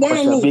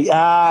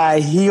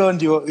 Hiyo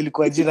ndio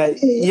ilikuwa jina.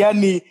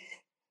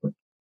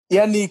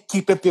 Yani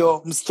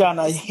kipepeo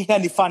msichana,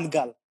 yani fan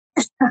girl.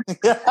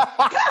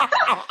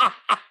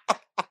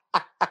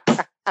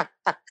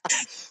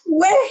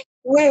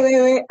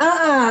 Wewe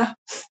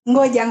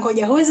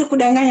ngoja huwezi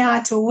kudanganya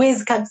watu,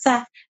 huwezi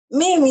kabisa.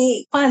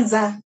 Mimi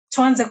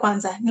tuanze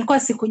kwanza, nilikuwa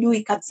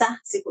sikujui kabisa.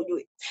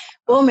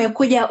 Wewe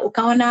umekuja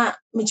ukaona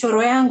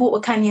michoro yangu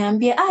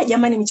ukaniambia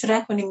jamani michoro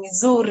yako ni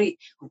mizuri,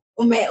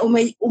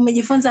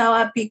 umejifunza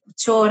wapi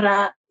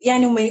kuchora?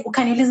 Yani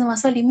ukaniuliza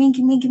maswali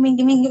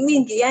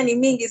mingi yani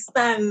mingi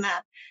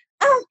sana.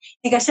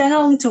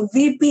 Nikashangaa mtu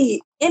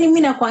vipi? Yani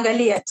mimi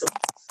nakuangalia tu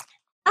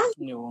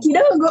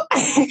kidogo.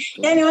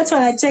 Yani watu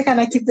wanacheka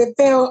na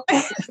kipepeo.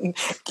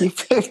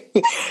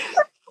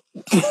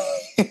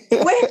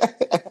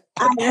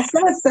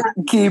 Sasa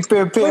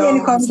kipepeo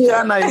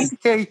msichana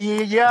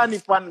yani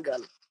fan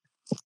girl.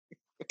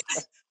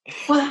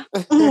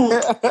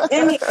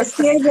 Yani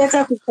siwezi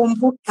hata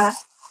kukumbuka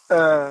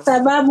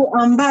sababu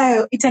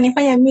ambayo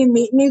itanifanya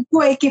mimi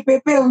nikuwe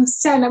kipepeo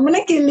msichana. Maana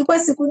nilikuwa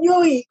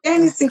sikujui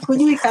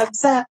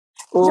kabisa.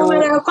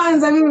 Mara ya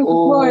kwanza mimi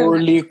kukuona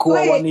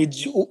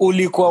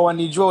ulikuwa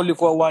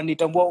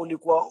wanitambua,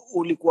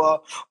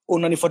 ulikuwa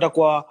unanifuata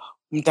kwa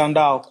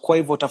mtandao. Kwa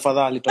hivyo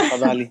tafadhali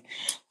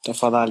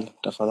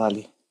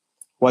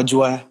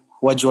wajua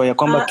ya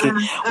kwamba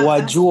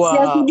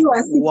wajua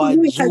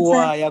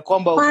ya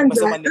kwamba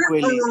umesema ni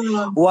kweli.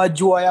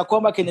 Wajua ya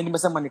kwamba kenye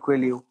nimesema ni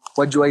kweli.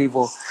 Wajua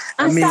hivyo.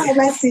 Sasa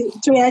basi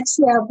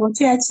tuachie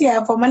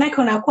hapo maana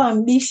unakuwa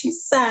mbishi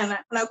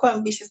sana.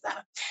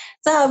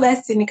 Sawa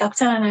basi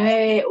nikakutana na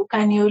wewe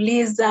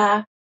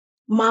ukaniuliza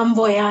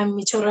mambo ya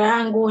michoro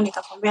yangu,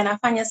 nikakwambia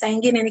nafanya saa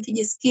nyingine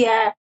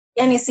nikijisikia,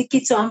 yani si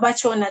kitu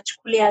ambacho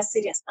nachukulia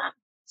serious sana.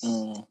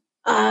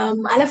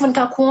 Alafu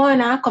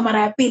nikakuona kwa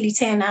mara ya pili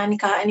tena,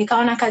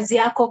 nikaona kazi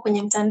yako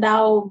kwenye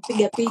mtandao,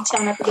 unapiga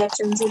picha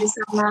nzuri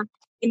sana.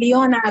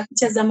 Niliona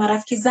picha za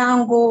marafiki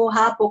zangu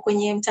hapo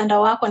kwenye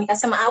mtandao wako,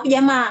 nikasema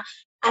jamaa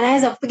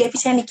anaweza kupiga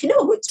picha yani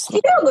kidogo tu.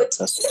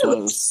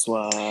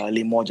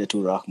 Swali moja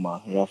tu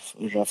Rahma,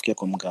 rafiki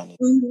yako mgani?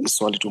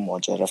 Swali tu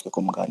moja, rafiki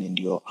yako mgani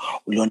ndio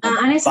uliona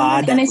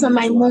baada? Anaitwa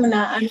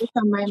Maimuna.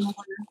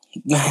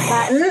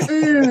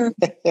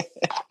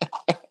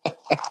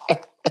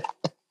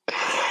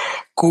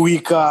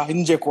 kuika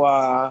nje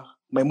kwa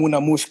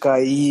Maimuna Mushka,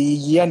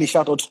 yani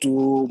shout out to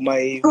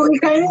my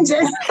kuika nje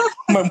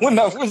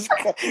Maimuna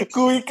Mushka,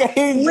 kuika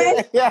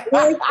nje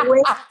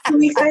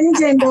kuika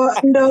nje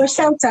ndo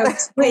shout out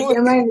we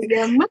jamani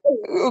leo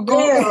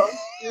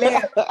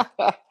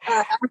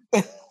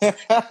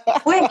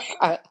we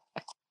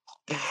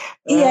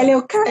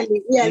leo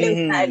kali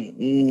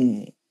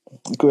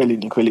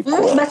kweli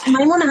basi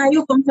Maimuna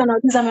hayuko, mtu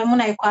anauliza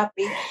Maimuna yuko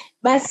wapi.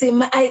 Basi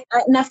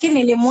nafikiri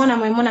nilimuona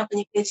Maimuna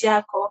kwenye page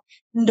yako,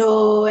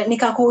 ndo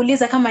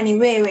nikakuuliza kama ni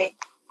wewe,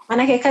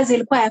 manake kazi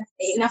ilikuwa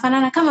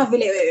inafanana kama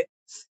vile wewe.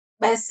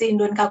 Basi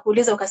ndo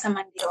nikakuuliza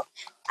ukasema ndio,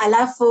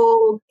 alafu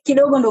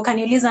kidogo ndo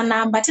ukaniuliza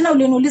namba tena.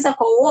 Uliniuliza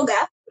kwa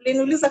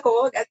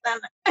uoga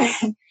sana.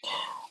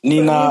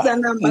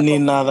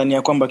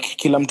 Ninadhania kwamba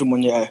kila mtu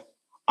mwenye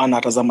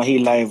anatazama hii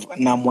live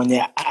na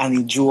mwenye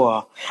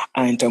anijua,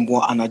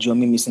 anitambua, anajua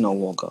mimi sina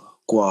uoga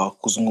kwa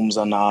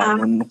kuzungumza na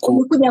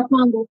kuja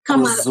kwangu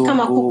kama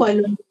kuko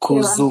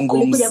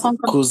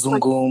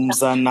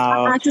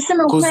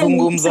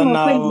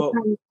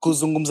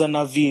kuzungumza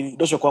na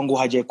vidosho kwangu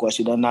hajaikuwa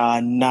shida,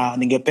 na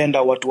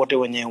ningependa watu wote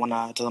wenye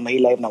wanatazama hii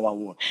live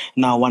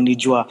na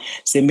wanijua,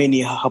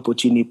 semeni hapo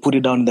chini, put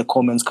it down in the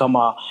comments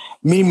kama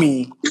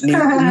mimi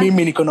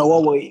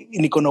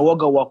niko na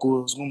uoga wa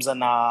kuzungumza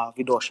na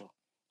vidosho.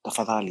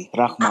 Tafadhali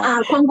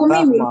Rahma. Kwangu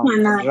mimi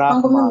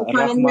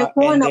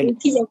nimekuona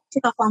ukija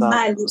kutoka kwa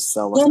mbali.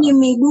 Yani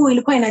miguu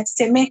ilikuwa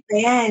inatetemeka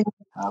yani.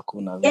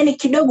 Hakuna vile. Yani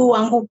kidogo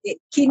uanguke,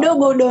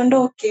 kidogo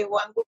udondoke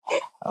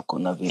uanguke.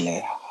 Hakuna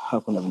vile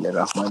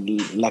Rahma,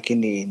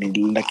 lakini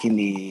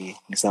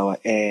ni sawa.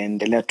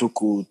 Endelea tu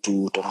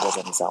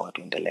kututongoza, ni sawa,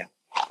 tuendelea.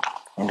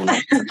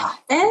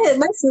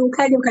 Basi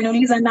ukaja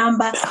ukaniuliza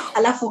namba,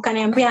 alafu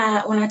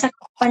ukaniambia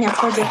unataka kufanya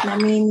project na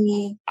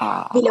mimi,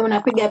 vile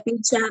unapiga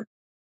picha.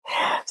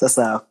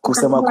 Sasa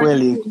kusema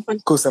kweli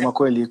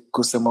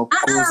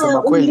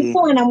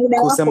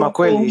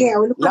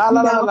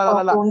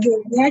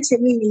niache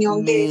mimi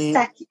niongee,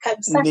 sitaki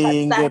kabisa.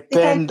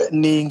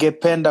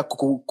 Ningependa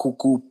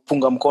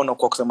kupunga mkono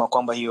kwa kusema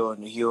kwamba hiyo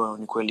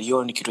ni kweli,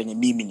 hiyo ni kitu yenye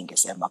mimi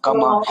ningesema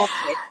kama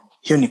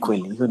hiyo ni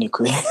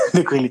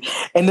kweli.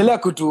 Endelea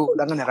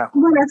kutudanganya Rafa.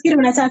 Mbona nafikiri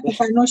unataka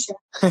kufanusha?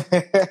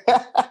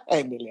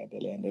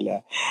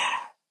 Endelea.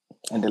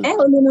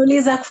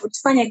 Uliniuliza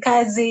tufanye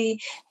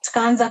kazi,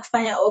 tukaanza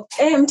kufanya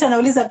mtu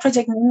anauliza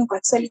project nini kwa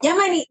Kiswahili.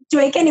 Jamani,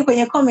 tuwekeni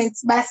kwenye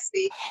comments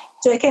basi.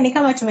 Tuwekeni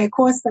kama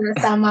tumekosa,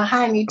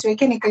 samahani,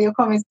 tuwekeni kwenye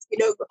comments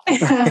kidogo.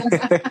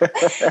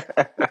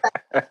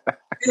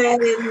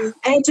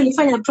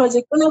 Tulifanya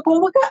project.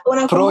 Unakumbuka?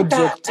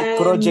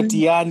 Project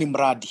yani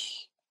mradi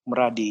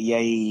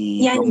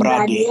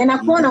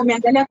nakuona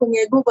umeangalia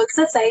kwenye Google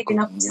sasa hivi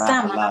na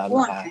kutazama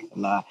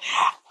nakuona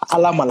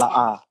alama la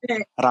A.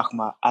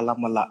 Rahma,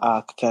 alama la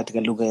A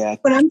katika lugha ya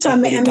kuna mtu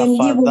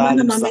amemjibu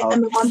maana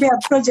amemwambia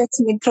project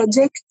ni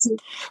project.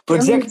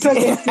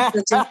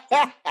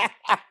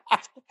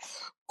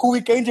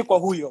 Kuwika nje kwa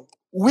huyo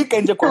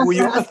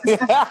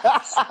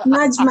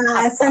Najma,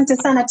 asante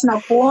sana,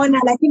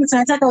 tunakuona, lakini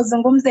tunataka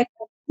uzungumze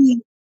kwa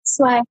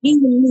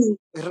Swahili.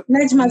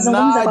 Najma,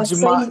 zungumza kwa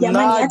Kiswahili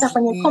jamani, hata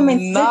kwenye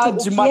comments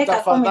zetu weka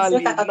kwa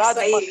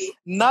Kiswahili.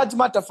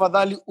 Najma,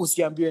 tafadhali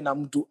usiambiwe na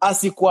mtu,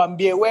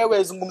 asikuambie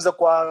wewe, zungumza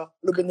kwa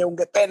lugha yenye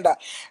ungependa.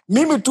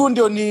 Mimi tu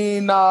ndio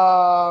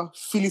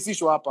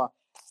ninafilisishwa hapa.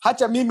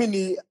 Acha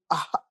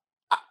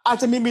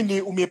mimi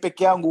ni umie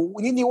peke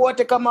yangu. Nyinyi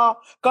wote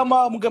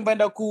kama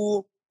mngependa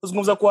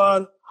kuzungumza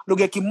kwa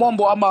lugha ya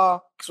Kimombo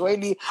ama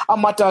Kiswahili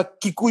ama hata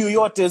Kikuyu,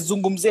 yote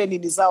zungumzeni,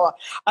 ni sawa.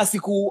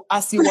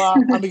 Asiwa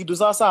amekitu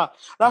sawa.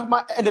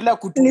 Rahma, endelea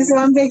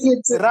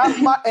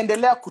Rahma,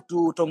 endelea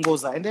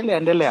kututongoza.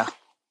 Endelea.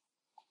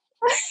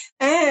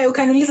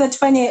 Ukaniuliza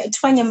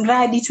tufanye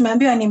mradi,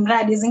 tumeambiwa ni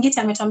mradi. Zingiti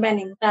ametuambia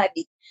ni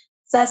mradi.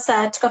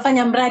 Sasa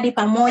tukafanya mradi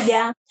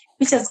pamoja,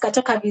 picha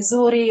zikatoka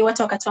vizuri,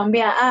 watu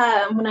wakatuambia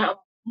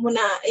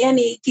mna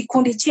yani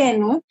kikundi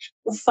chenu,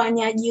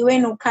 ufanyaji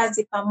wenu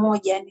kazi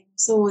pamoja ni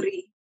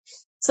mzuri.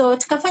 So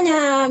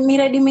tukafanya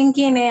miradi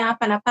mingine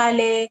hapa na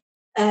pale,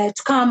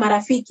 tukawa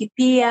marafiki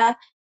pia.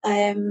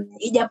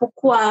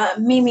 Ijapokuwa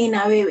mimi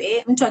na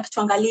wewe, mtu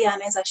akituangalia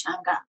anaweza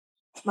shangaa.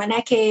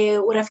 Manake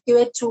urafiki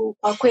wetu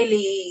kwa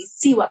kweli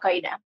si wa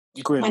kawaida.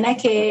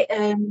 Manake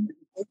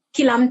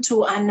kila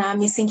mtu ana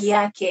misingi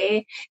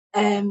yake.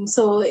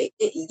 So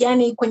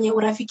yani kwenye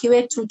urafiki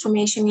wetu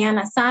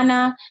tumeheshimiana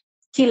sana.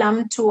 Kila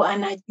mtu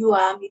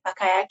anajua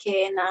mipaka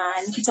yake na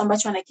ni kitu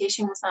ambacho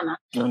anakiheshimu sana.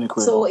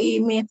 So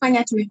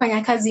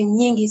tumefanya kazi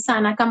nyingi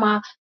sana.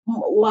 Kama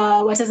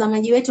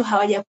watazamaji wetu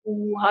hawaja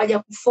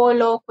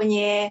kufollow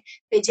kwenye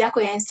page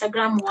yako ya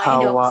Instagram,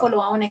 waende kufollow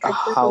waone kazi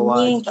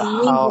nyingi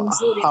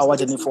nzuri.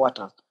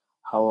 Hawajanifuata.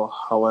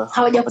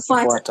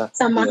 Hawajakufuata.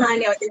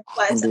 Samahani,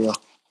 hawajakufuata.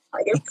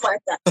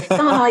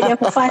 Kama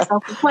hawajakufuata,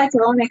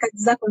 kufuata waone kazi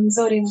zako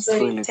nzuri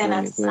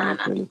tena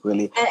sana.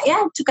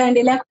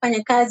 Tukaendelea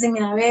kufanya kazi mimi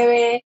na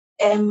wewe,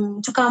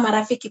 tukawa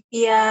marafiki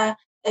pia,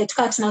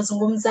 tukawa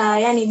tunazungumza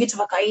yani vitu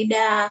vya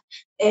kawaida,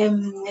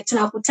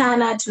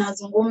 tunakutana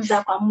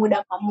tunazungumza kwa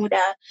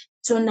muda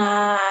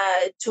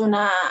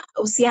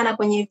tunahusiana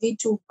kwenye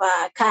vitu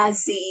vya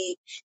kazi.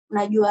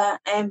 Unajua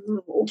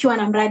ukiwa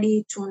na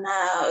mradi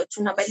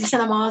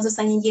tunabadilishana mawazo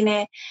saa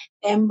nyingine,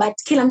 but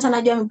kila mtu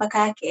anajua mipaka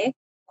yake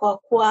kwa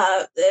kuwa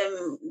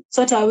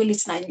sote wawili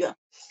tunajua.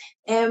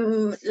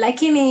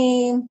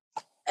 Lakini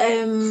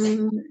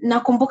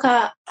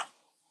nakumbuka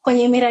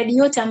kwenye miradi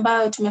yote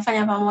ambayo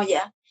tumefanya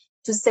pamoja,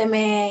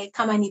 tuseme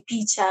kama ni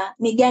picha,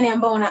 ni gani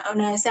ambayo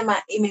unasema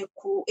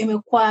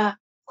imekuwa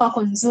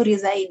kwako nzuri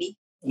zaidi?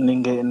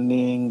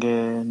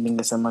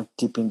 Ningesema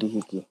kipindi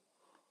hiki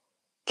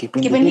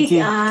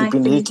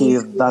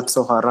That's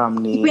So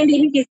Haram. Kipindi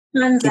hiki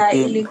kwanza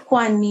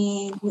ilikuwa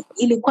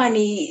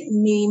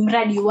ni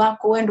mradi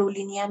wako, wewe ndio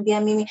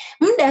uliniambia mimi.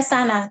 Muda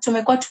sana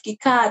tumekuwa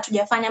tukikaa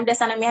tujafanya, muda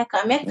sana, miaka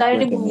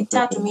karibu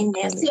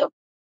 3-4, sio?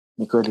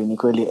 Ni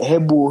kweli.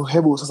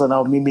 Hebu sasa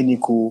na mimi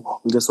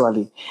nikuulize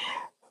swali.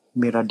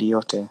 Miradi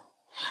yote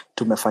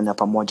tumefanya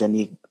pamoja,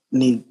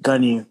 ni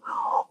gani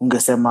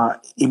ungesema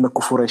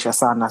imekufurahisha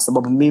sana?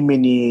 Sababu mimi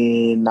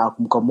ni na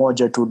mko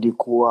moja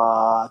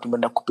tulikuwa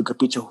tumeenda kupiga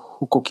picha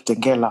huko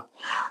Kitengela.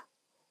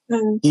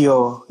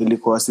 Hiyo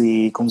ilikuwa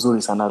siku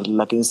nzuri sana,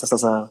 lakini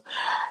sasa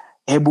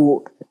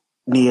hebu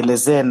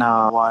nielezee na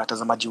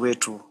watazamaji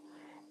wetu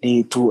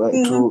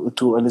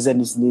tuelezee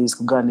ni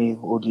siku gani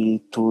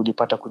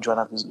tulipata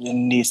kujuana,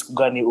 ni siku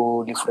gani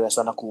ulifurahia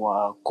sana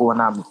kuwa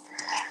nami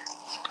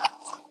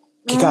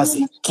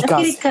kikazi.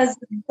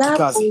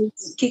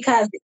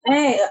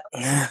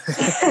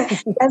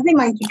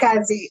 Lazima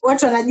kikazi,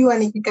 watu wanajua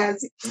ni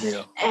kikazi.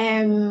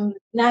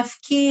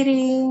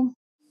 Nafikiri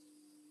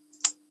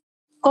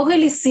kwa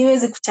kweli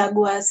siwezi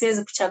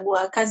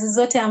kuchagua. Kazi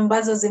zote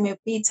ambazo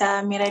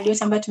zimepita, miradi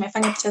yote ambayo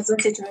tumefanya, picha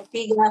zote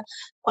tumepiga,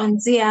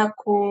 kuanzia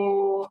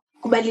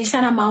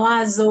kubadilishana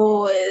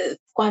mawazo,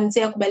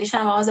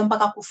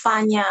 mpaka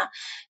kufanya,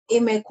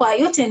 imekuwa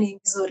yote ni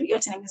vizuri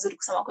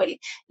kusema kweli.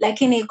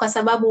 Lakini kwa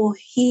sababu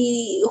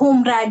huu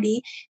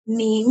mradi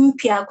ni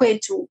mpya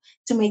kwetu,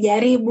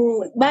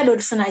 tumejaribu, bado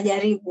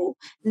tunajaribu,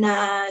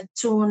 na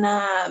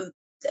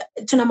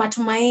tuna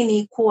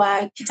matumaini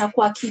kuwa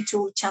kitakuwa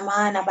kitu cha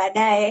maana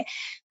baadaye.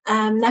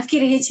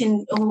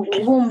 Nafikiri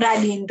huu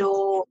mradi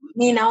ndo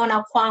mimi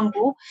naona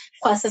kwangu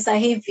kwa sasa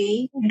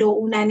hivi ndo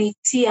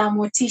unanitia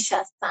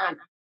motisha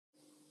sana.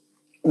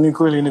 Ni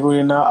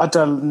kweli na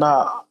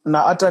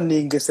hata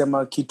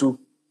ningesema kitu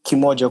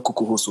kimoja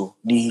kukuhusu,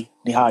 ni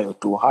hayo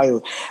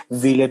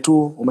vile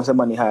tu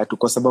umesema, ni haya tu,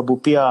 kwa sababu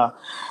pia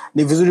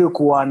ni vizuri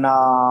kuwa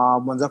na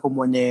mwenzako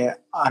mwenye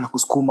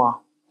anakusukuma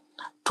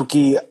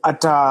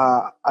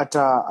hata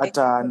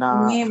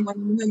na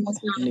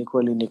ni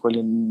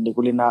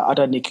kweli na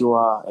hata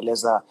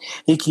nikiwaeleza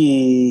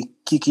hiki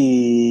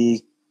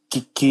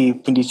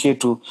kipindi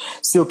chetu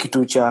sio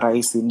kitu cha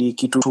rahisi, ni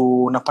kitu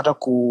tunapata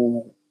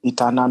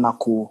kuitana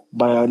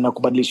na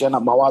kubadilishana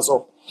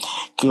mawazo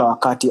kila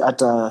wakati.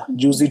 Hata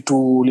juzi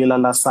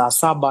tulilala saa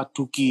 7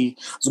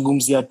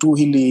 tukizungumzia tu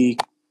hili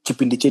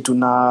kipindi chetu,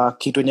 na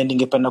kitu yenye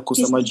ningependa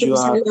kusema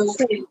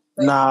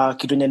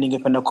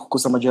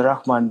juu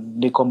Rahma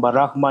ni kwamba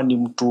Rahma ni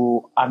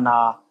mtu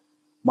ana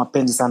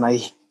mapenzi sana.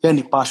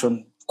 Yani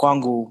passion,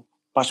 kwangu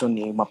passion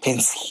ni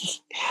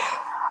mapenzi.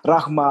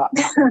 Rahma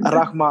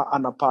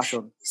ana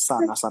passion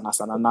sana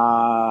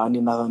na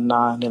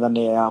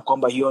ninadhani ya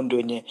kwamba hiyo ndio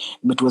yenye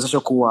imetuwezesha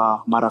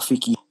kuwa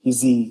marafiki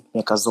hizi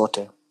miaka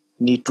zote,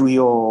 ni tu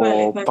hiyo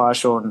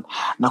passion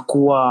na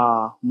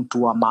kuwa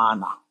mtu wa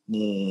maana.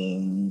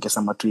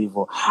 Ningesema tu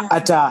hivyo.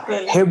 Hata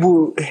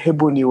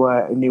hebu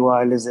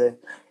niwaeleze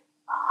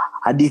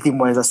hadithi,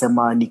 mweza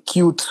sema ni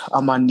cute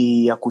ama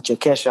ni ya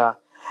kuchekesha.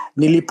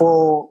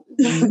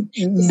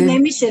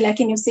 Usiniamishe,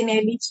 lakini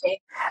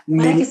usiniamishe.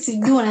 Maana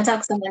sijui unataka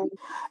kusema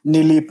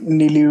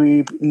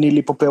nini.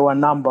 Nilipopewa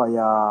namba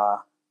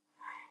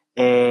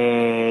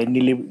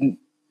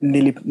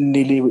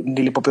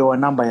nilipopewa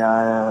namba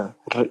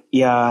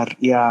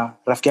ya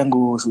rafiki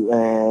yangu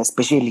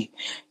specially,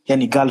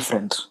 yani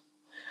girlfriend,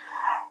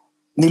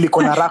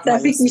 nilikuwa na Rahma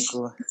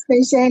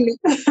specially.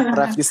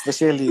 Rafiki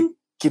specially,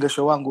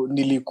 kidosho wangu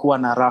nilikuwa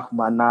na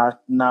Rahma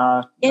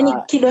na yani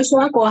kidosho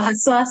wako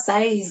haswa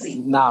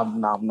saizi.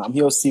 Naam.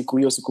 Hiyo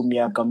siku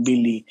miaka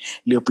 2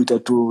 iliyopita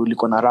tu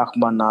nilikuwa na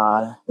Rahma,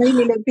 na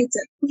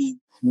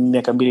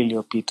miaka 2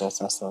 iliyopita.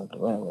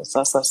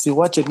 Sasa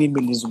siwache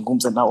mimi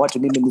nizungumze na wache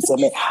mimi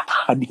niseme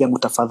hadithi yangu,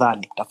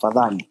 tafadhali.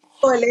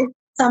 Pole,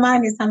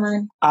 samani.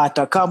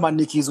 Hata kama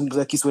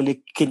nikizungumza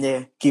Kiswahili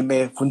kenye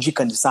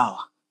kimevunjika ni sawa.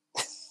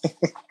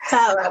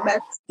 Sawa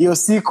basi. Hiyo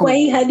siku kwa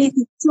hii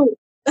hadithi tu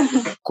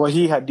kwa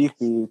hii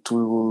hadithi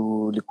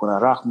tulikuwa na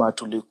Rahma,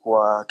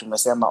 tulikuwa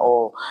tumesema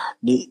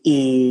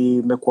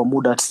imekuwa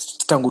muda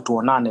tangu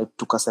tuonane,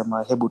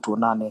 tukasema hebu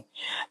tuonane.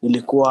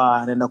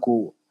 Nilikuwa naenda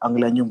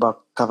kuangalia nyumba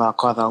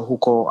kadha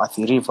huko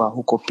Athi River,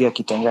 huko pia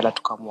Kitengela,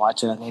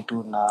 tukamwacha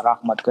netu na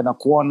Rahma tukaenda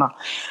kuona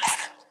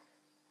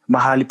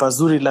mahali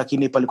pazuri,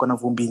 lakini palikuwa na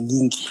vumbi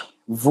nyingi.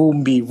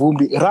 Vumbi.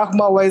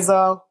 Rahma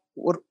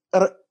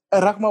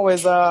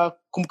waweza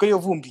kumbuka hiyo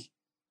vumbi?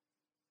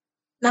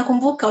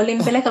 Nakumbuka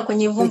ulinipeleka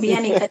kwenye vumbi,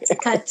 yani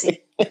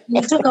katikati.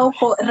 Nilitoka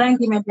huko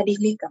rangi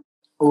imebadilika.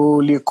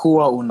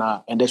 ulikuwa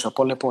unaendeshwa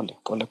pole pole.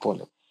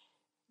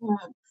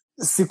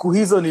 Siku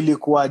hizo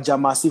nilikuwa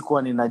jamaa,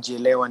 sikuwa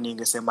ninajielewa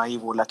ningesema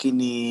hivyo,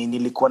 lakini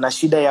nilikuwa na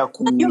shida ya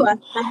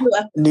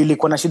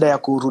nilikuwa na shida ya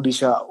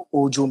kurudisha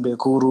ujumbe,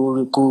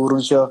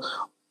 kurudisha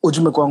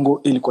ujumbe kwangu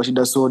ilikuwa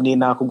shida. So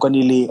ninakumbuka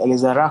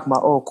nilieleza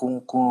Rahma,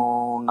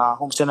 kuna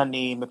msichana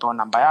nimepewa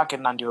namba yake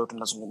na ndio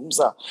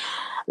tunazungumza.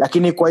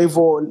 Lakini kwa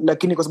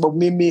sababu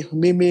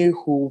mimi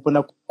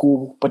hupenda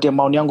kupatia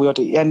maoni yangu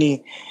yote,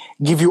 yani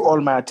give you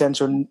all my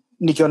attention.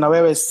 Nikiona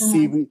wewe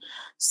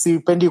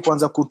sipendi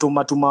kuanza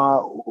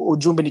kutuma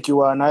ujumbe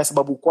nikiwa nawe,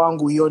 sababu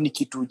kwangu hiyo ni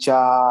kitu cha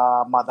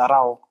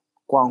madharau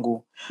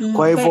kwangu.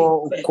 Kwa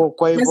hivyo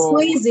siku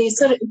hizi,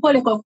 sorry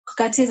pole kwa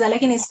kukatiza,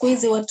 lakini siku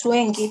hizi watu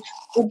wengi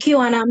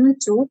ukiwa na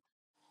mtu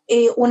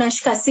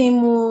unashika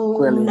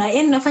simu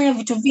yani unafanya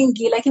vitu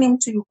vingi, lakini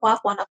mtu yuko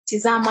hapo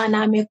anakutizama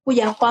na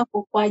amekuja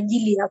kwako kwa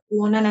ajili ya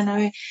kuonana na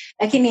wewe,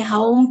 lakini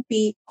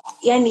haumpi,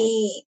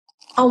 yani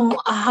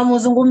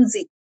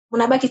hamuzungumzi,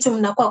 unabaki tu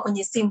mnakuwa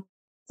kwenye simu.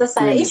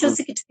 Sasa hicho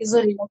si kitu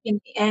kizuri,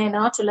 lakini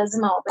na watu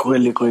lazima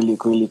wabadilike.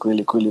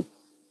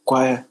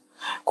 Kweli.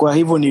 Kwa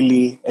hivyo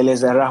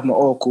nilieleza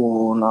Rahma,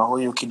 kuna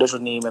huyu kidogo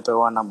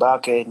nimepewa namba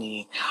yake,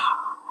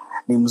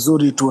 ni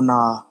mzuri,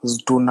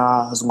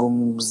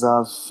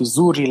 tunazungumza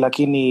vizuri,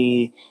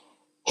 lakini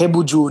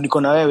hebu juu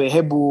niko na wewe,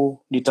 hebu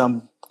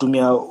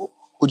nitamtumia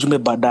ujumbe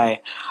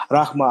baadaye.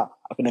 Rahma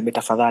akaniambia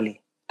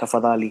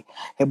tafadhali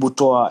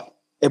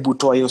hebu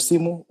toa hiyo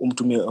simu,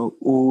 umtumie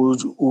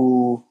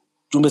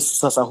ujumbe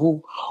sasa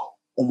huu,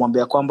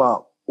 umwambia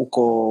kwamba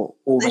uko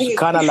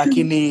umeshikana,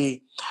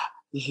 lakini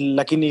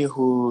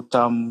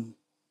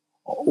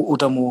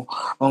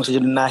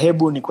na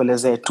hebu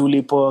nikuelezee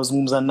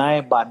tulipozungumza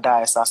naye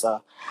baadaye.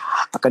 Sasa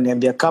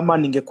akaniambia kama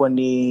ningekuwa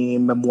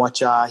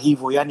nimemwacha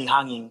hivyo, yani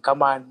hanging,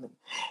 kama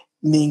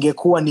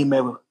ningekuwa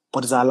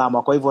nimepoteza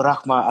alama. Kwa hivyo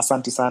Rahma,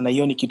 asante sana.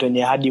 Hiyo ni kitu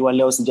yenye hadi wa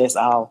leo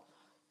sijaisahau.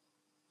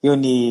 Hiyo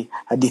ni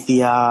hadithi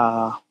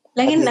ya,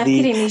 lakini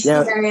nafikiri ni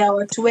shida ya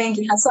watu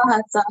wengi,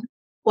 hasa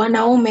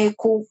wanaume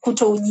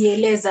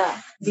kutojieleza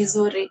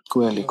vizuri.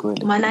 Kweli.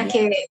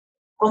 Manake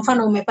kwa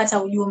mfano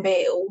umepata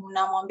ujumbe,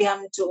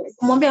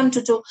 kumwambia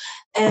mtu tu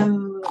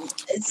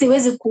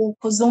siwezi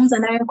kuzungumza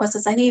nawe kwa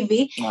sasa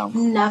hivi,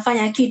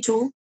 nafanya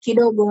kitu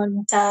kidogo,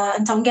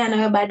 nitaongea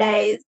nawe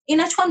baadaye.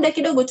 Inachukua muda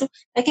kidogo tu,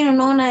 lakini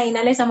unaona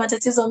inaleta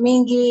matatizo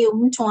mengi.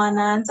 Mtu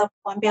anaanza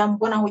kukuambia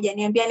mbona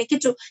hujaniambia. Ni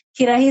kitu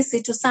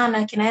kirahisi tu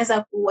sana,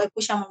 kinaweza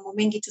kuepusha mambo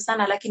mengi tu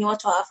sana, lakini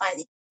watu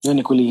hawafanyi.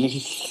 Ni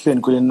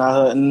kweli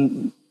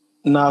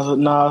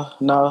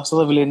na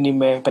sasa vile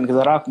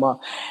nimependekeza Rahma,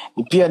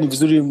 pia ni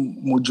vizuri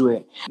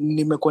mjue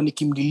nimekuwa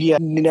nikimdilia,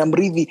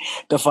 ninamridhi,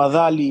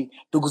 tafadhali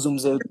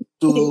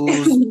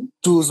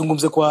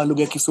tuzungumze kwa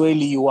lugha ya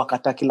Kiswahili.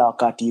 Wakata kila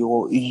wakati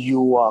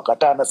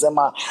wakata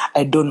anasema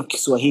I don't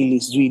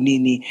Kiswahili sijui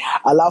nini.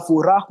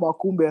 Alafu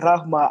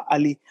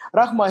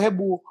Rahma,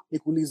 hebu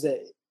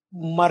nikuulize,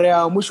 mara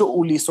ya mwisho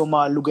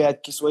ulisoma lugha ya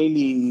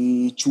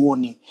Kiswahili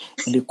chuoni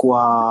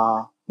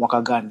ilikuwa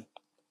mwaka gani?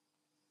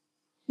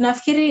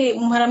 Nafikiri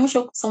mara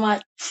mwisho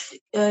kusoma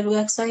lugha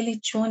ya Kiswahili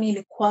chuoni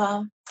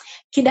ilikuwa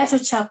kidato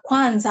cha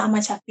kwanza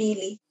ama cha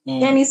pili.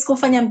 Yani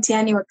sikufanya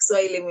mtihani wa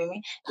Kiswahili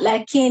mimi,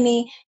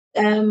 lakini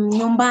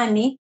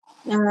nyumbani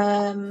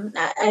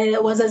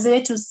wazazi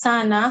wetu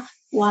sana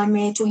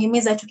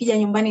wametuhimiza tukija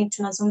nyumbani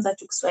tunazungumza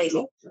tu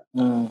Kiswahili.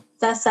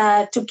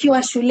 Sasa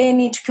tukiwa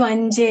shuleni, tukiwa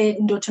nje,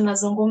 ndio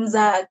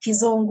tunazungumza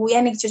Kizungu,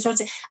 yani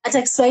chochote.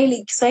 Hata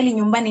Kiswahili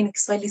nyumbani ni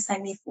Kiswahili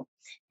sanifu.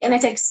 Yani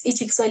hata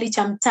hichi Kiswahili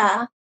cha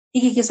mtaa,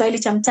 hiki Kiswahili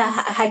cha mtaa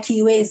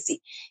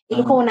hakiwezi.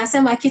 Ilikuwa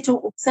unasema kitu,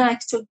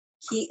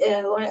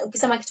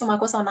 ukisema kitu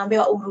makosa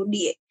unaambiwa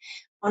urudie.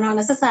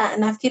 Unaona, sasa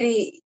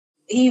nafikiri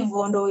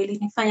hivyo ndio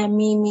ilinifanya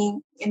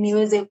mimi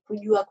niweze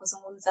kujua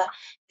kuzungumza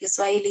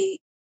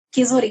Kiswahili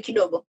kizuri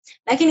kidogo.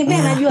 Lakini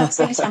pia najua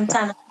Kiswahili cha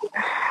mtaa.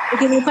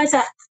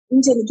 Ukinipata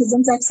nje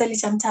nikizungumza Kiswahili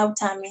cha mtaa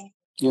utaamini.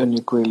 Hiyo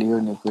ni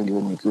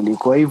kweli.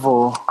 Kwa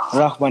hivyo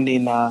Rahma,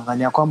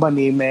 ninadhani kwamba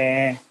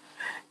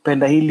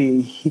nimependa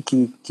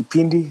hiki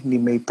kipindi,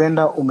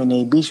 nimeipenda,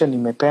 umeniaibisha,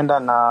 nimependa,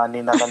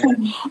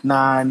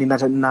 na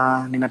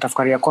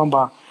ninatafakaria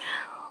kwamba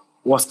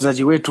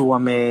wasikilizaji wetu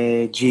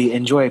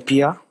wamejienjoy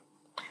pia.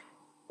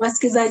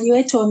 Wasikilizaji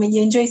wetu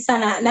wamejienjoy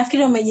sana.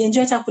 Nafikiri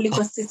wamejienjoy hata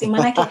kuliko sisi,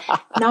 manake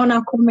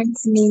naona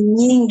comments ni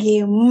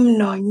nyingi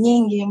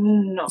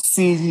mno.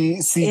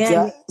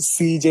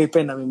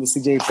 Sijaipenda mimi,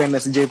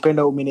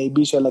 sijaipenda,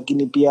 umeniaibisha,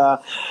 lakini pia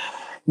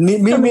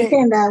mimi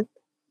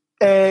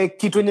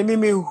kitu yenye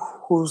mimi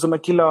husema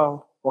kila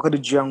wakati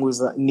juu yangu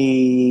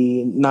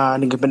na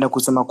ningependa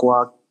kusema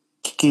kwa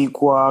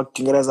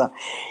Kiingereza,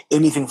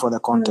 anything for the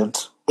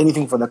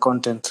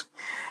content.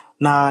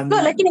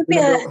 Lakini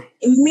pia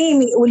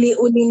mimi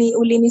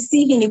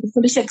ulinisihi ni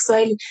kufundisha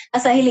Kiswahili.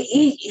 Sasa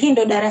hii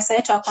ndo darasa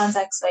yetu ya kwanza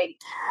ya Kiswahili.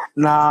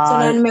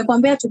 So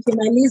nimekuambia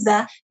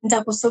tukimaliza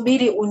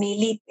nitakusubiri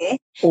unilipe.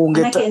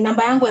 Maana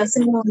namba yangu ya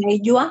simu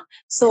unaijua.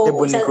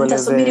 So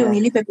nitasubiri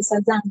unilipe pesa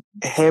zangu.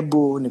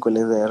 Hebu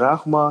nikueleze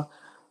Rahma,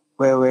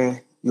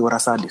 wewe you are a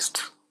sadist.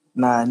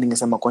 na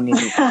ningesema kwa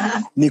nini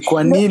ni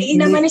kwa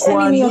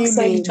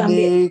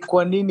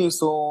nini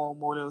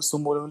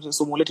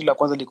somo letu la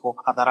kwanza liko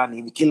hadharani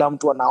hivi, kila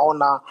mtu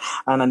anaona,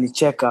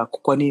 ananicheka.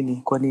 Kwa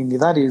nini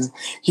that is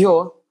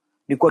hiyo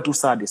ni kwa tu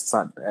sad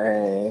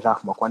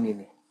Rahma, kwa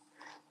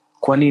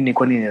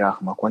nini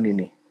Rahma, kwa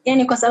nini?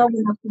 Yani kwa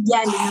sababu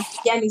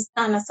nakujali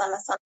sana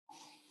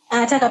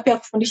anataka pia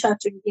kufundisha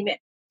watu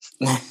wengine.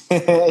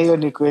 Hiyo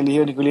ni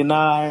kweli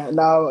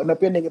na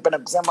pia ningependa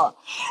kusema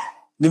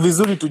ni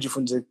vizuri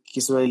tujifunze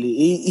Kiswahili.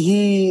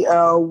 Hii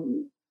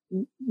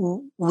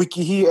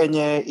wiki hii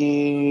yenye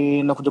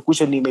inakuja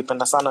kuisha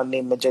nimeipenda sana,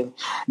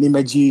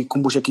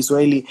 nimejikumbusha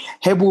Kiswahili.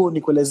 Hebu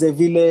nikuelezee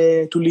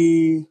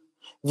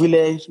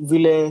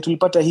vile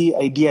tulipata hii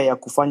idea ya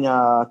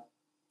kufanya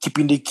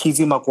kipindi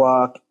kizima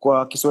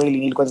kwa Kiswahili.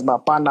 Nilikuwa nasema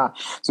hapana,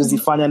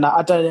 sizifanya na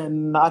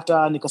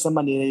hata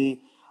nikasema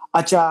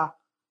acha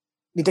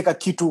niteka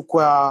kitu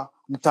kwa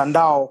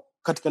mtandao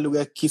katika lugha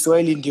ya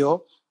Kiswahili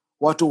ndio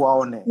watu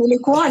waone.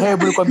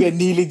 Hebu nikwambie,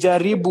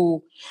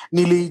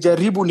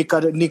 nilijaribu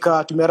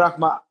nikatumia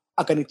Rahma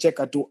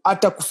akanicheka tu.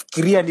 Hata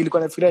kufikiria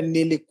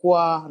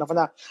nilikuwa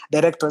nafanya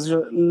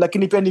director,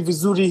 lakini pia ni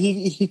vizuri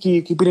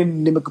hiki kipindi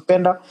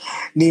nimekipenda.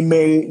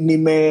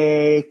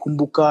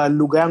 Nimekumbuka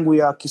lugha yangu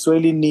ya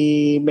Kiswahili,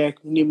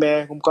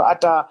 nimekumbuka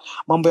hata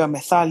mambo ya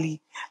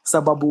methali,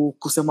 sababu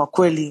kusema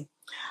kweli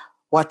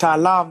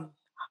wataalamu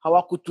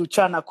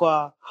hawakutuchana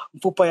kwa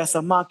mfupa ya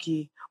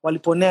samaki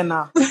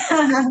waliponena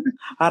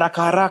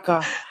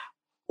haraka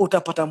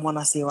utapata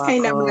mwanasi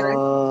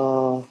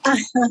wako.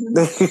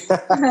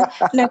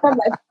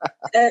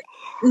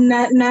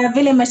 na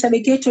vile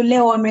mashabiki wetu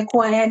leo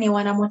wamekuwa yani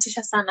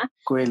wanamotisha sana.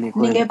 Kweli.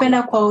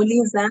 Ningependa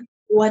kuwauliza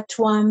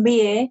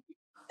watuambie,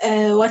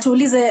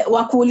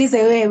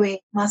 wakuulize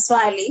wewe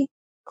maswali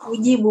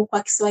ujibu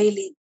kwa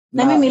Kiswahili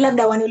na mimi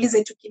labda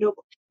waniulize tu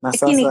kidogo.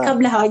 Lakini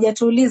kabla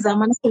hawajatuuliza,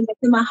 maana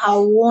tunasema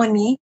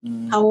hauoni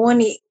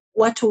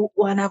watu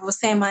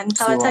wanavyosema,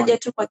 nitawataja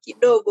tu kwa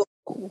kidogo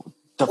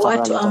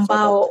watu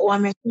ambao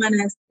wamekuwa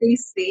na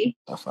sisi.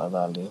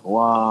 Tafadhali.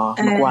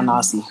 Wamekuwa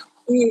nasi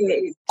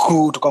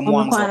kutoka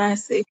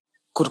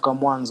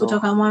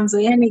mwanzo.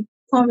 Yani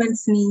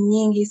comments ni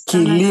nyingi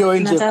sana.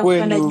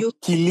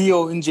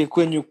 Kilio nje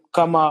kwenyu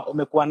kama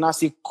umekuwa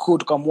nasi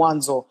kutoka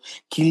mwanzo,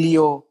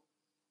 kilio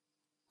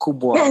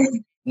kubwa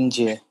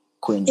nje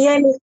kwenyu.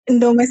 Yani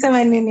ndio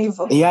umesema nini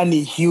hivyo?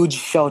 Yani huge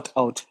shout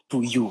out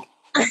to you.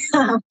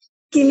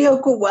 Kilio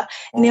kubwa.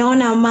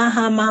 Naona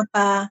Maham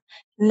hapa,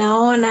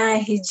 naona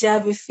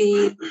Hijabi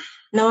Feed,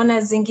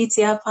 naona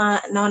Zingiti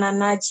hapa, naona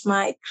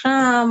Najma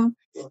Ikram,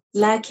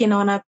 Lucky,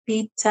 naona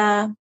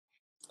Peter,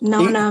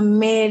 naona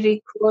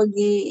Mary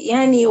Kogi.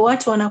 Yani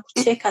watu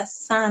wanakucheka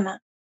sana.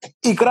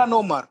 Ikran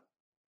Omar.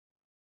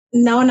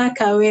 Naona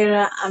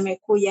Kawera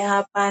amekuja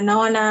hapa,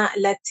 naona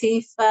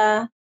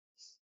Latifa,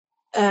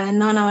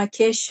 naona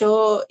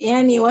Wakesho.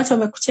 Yani watu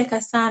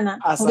wamekucheka sana.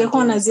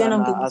 Ungekuwa unaziona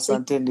ungekucheka.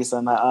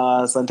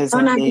 Asante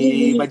sana.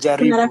 Ni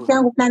majaribu. Kuna rafiki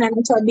yangu kana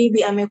anaitwa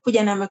Bibi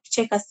amekuja na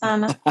amekucheka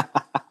sana.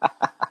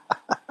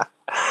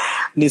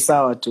 Ni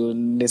sawa tu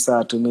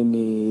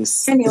mimi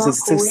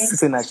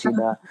sina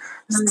shida.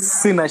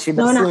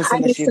 Naona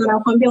Alex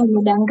anakuambia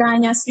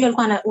umedanganya. Sio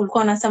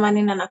ulikuwa unasema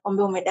nini?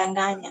 Anakuambia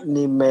umedanganya.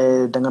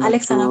 Nimedanganya.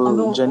 Alex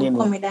anakuambia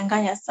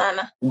umedanganya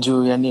sana.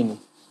 Juu ya nini?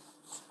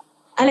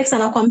 Alex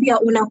anakuambia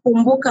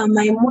unakumbuka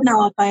Maimuna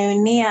wa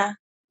Pioneer.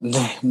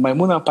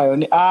 Maimuna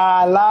Pioneer.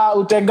 La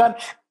utengano.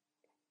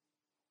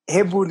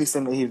 Hebu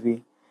niseme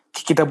hivi.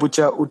 Kitabu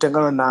cha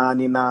utengano na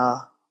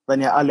nina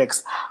Vanya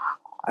Alex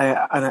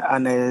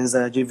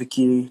anaweza jivi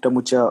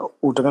kitabu cha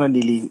utengano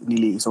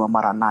nilisoma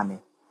mara 8.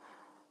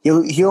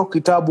 Hiyo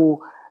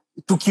kitabu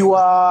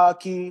tukiwa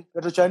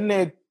kidato cha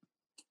 4,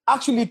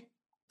 actually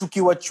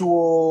tukiwa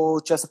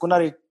chuo cha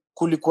sekondari,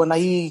 kulikuwa na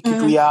hii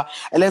kitu ya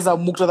eleza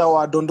muktadha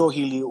wa dondoo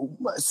hili.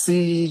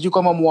 Sijui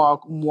kama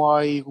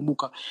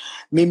mwaikumbuka.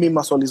 Mimi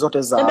maswali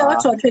zote za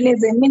watu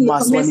watueleze mimi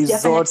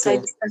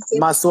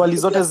maswali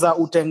zote za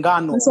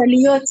utengano,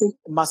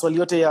 maswali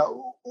yote ya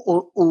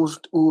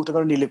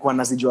utengano nilikuwa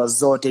nazijua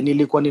zote.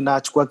 Nilikuwa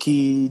ninachukua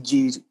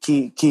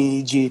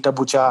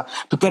kitabu cha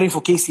preparing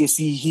for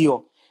KCSE,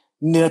 hiyo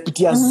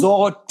ninapitia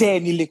zote,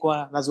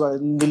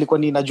 nilikuwa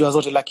ninajua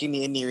zote.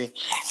 Lakini anyway,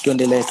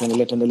 tuendelee.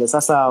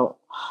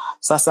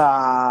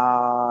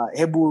 Sasa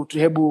hebu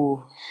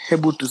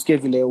tusikie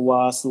vile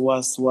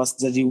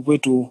wasikilizaji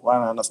wetu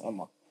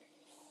wanasema.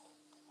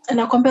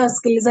 Nakwambia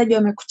wasikilizaji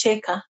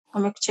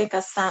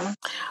wamekucheka sana.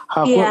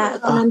 Pia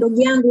kuna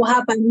ndugu yangu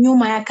hapa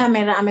nyuma ya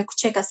kamera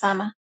amekucheka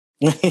sana.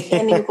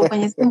 Yani yuko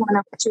kwenye simu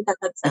anakucheka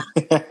kabisa.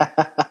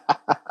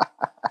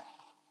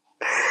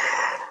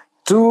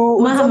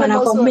 Mama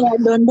anakwambia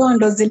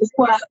dondondo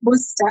zilikuwa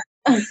booster.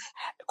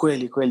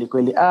 Kweli.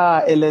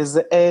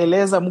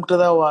 Eleza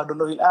muktadha wa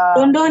dondoo.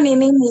 Dondoo ni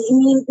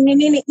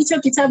nini? Hicho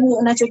kitabu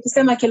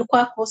unachokisema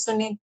kilikuwa kuhusu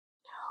nini?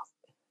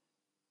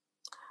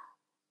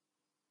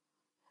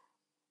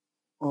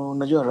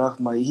 Unajua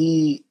Rahma,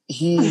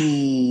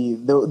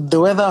 the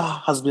weather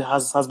has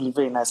been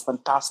very nice,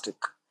 fantastic.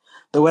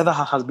 The weather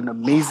has been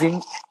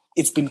amazing.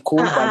 It's been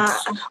cold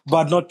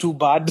but not too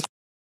bad.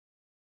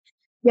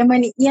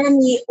 Jamani,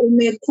 yani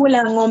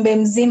umekula ng'ombe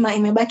mzima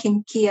imebaki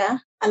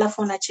mkia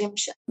alafu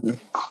unachemsha.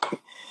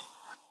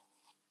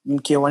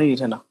 Mkia wa nini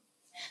tena?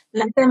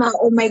 Nasema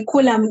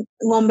umekula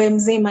ng'ombe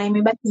mzima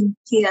imebaki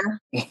mkia.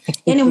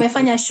 Yani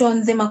umefanya show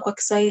nzima kwa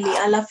Kiswahili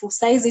alafu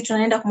saizi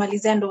tunaenda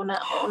kumalizia ndo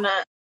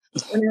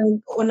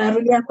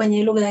unarudia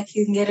kwenye lugha ya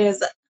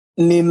Kiingereza.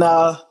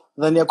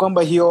 Ninadhania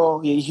kwamba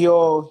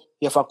hiyo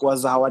yafaa kuwa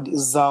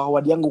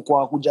zawadi yangu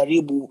kwa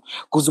kujaribu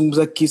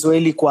kuzungumza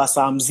Kiswahili kwa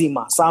saa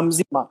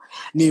mzima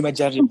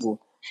nimejaribu.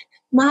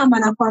 Mama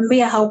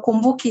nakwambia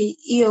haukumbuki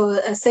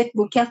hiyo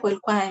setbook yako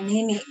ilikuwa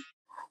nini?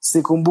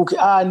 Sikumbuki.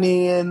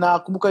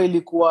 Nakumbuka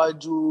ilikuwa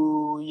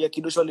juu ya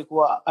kidosho,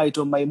 alikuwa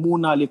aitwa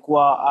Maimuna,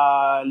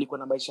 alikuwa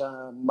na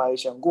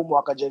maisha ngumu,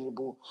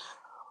 akajaribu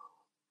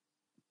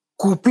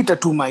kupita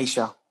tu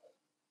maisha.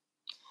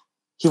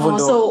 Hivyo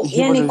ndo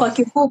yani kwa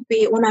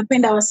kifupi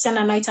unapenda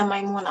wasichana naita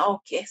Maimuna.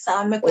 Okay,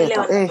 sawa,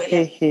 nimekuelewa.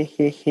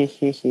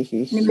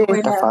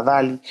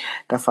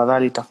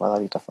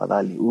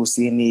 Tafadhali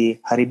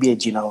usiniharibie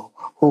jina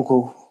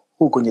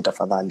huko nye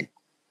tafadhali.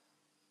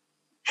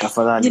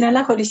 Jina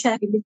lako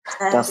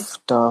lishaharibika.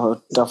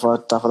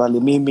 Tafadhali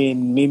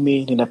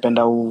mimi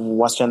ninapenda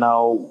wasichana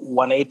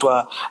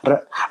wanaitwa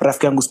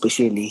rafiki yangu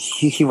speciali.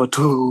 Hivyo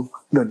tu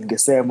ndio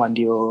ningesema,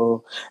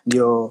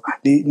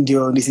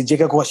 ndio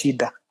nisijeke kwa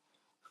shida.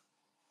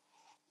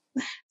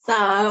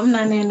 Sawa,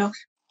 mna neno.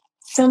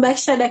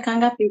 Tumebakisha dakika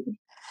ngapi?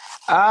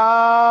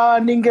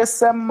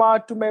 Ningesema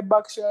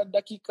tumebakisha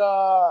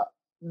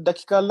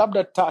dakika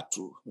labda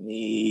 3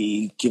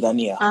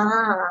 nikidhania.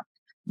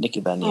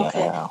 Nikidhania.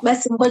 Okay.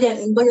 Basi ngoja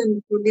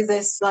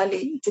nikuulize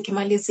swali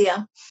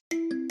tukimalizia.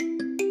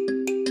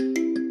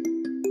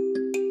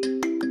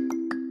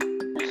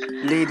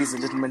 Ladies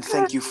and gentlemen,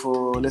 thank you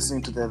for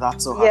listening to the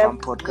That's So Haram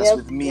podcast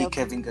with me,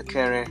 Kevin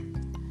Gakere.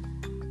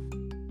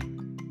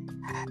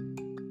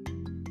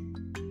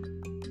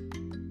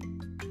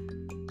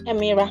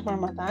 Amir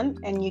Ramadan,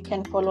 and you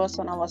can follow us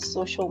on our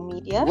social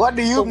media. What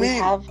do you mean? We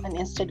have an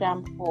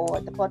Instagram for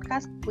the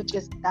podcast, which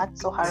is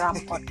That's So Haram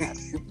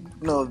podcast.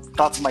 No,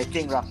 that's my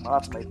thing, Rahma.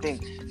 That's my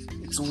thing.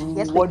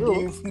 Yes, what do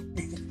you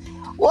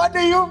What do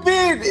you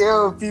mean?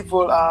 Yo,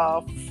 people,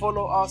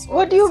 follow us.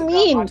 What do you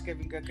mean?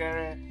 Kevin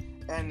Gakere,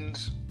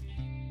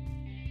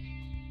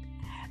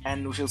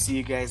 and we shall see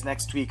you guys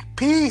next week.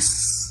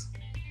 Peace.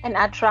 And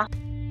Atra.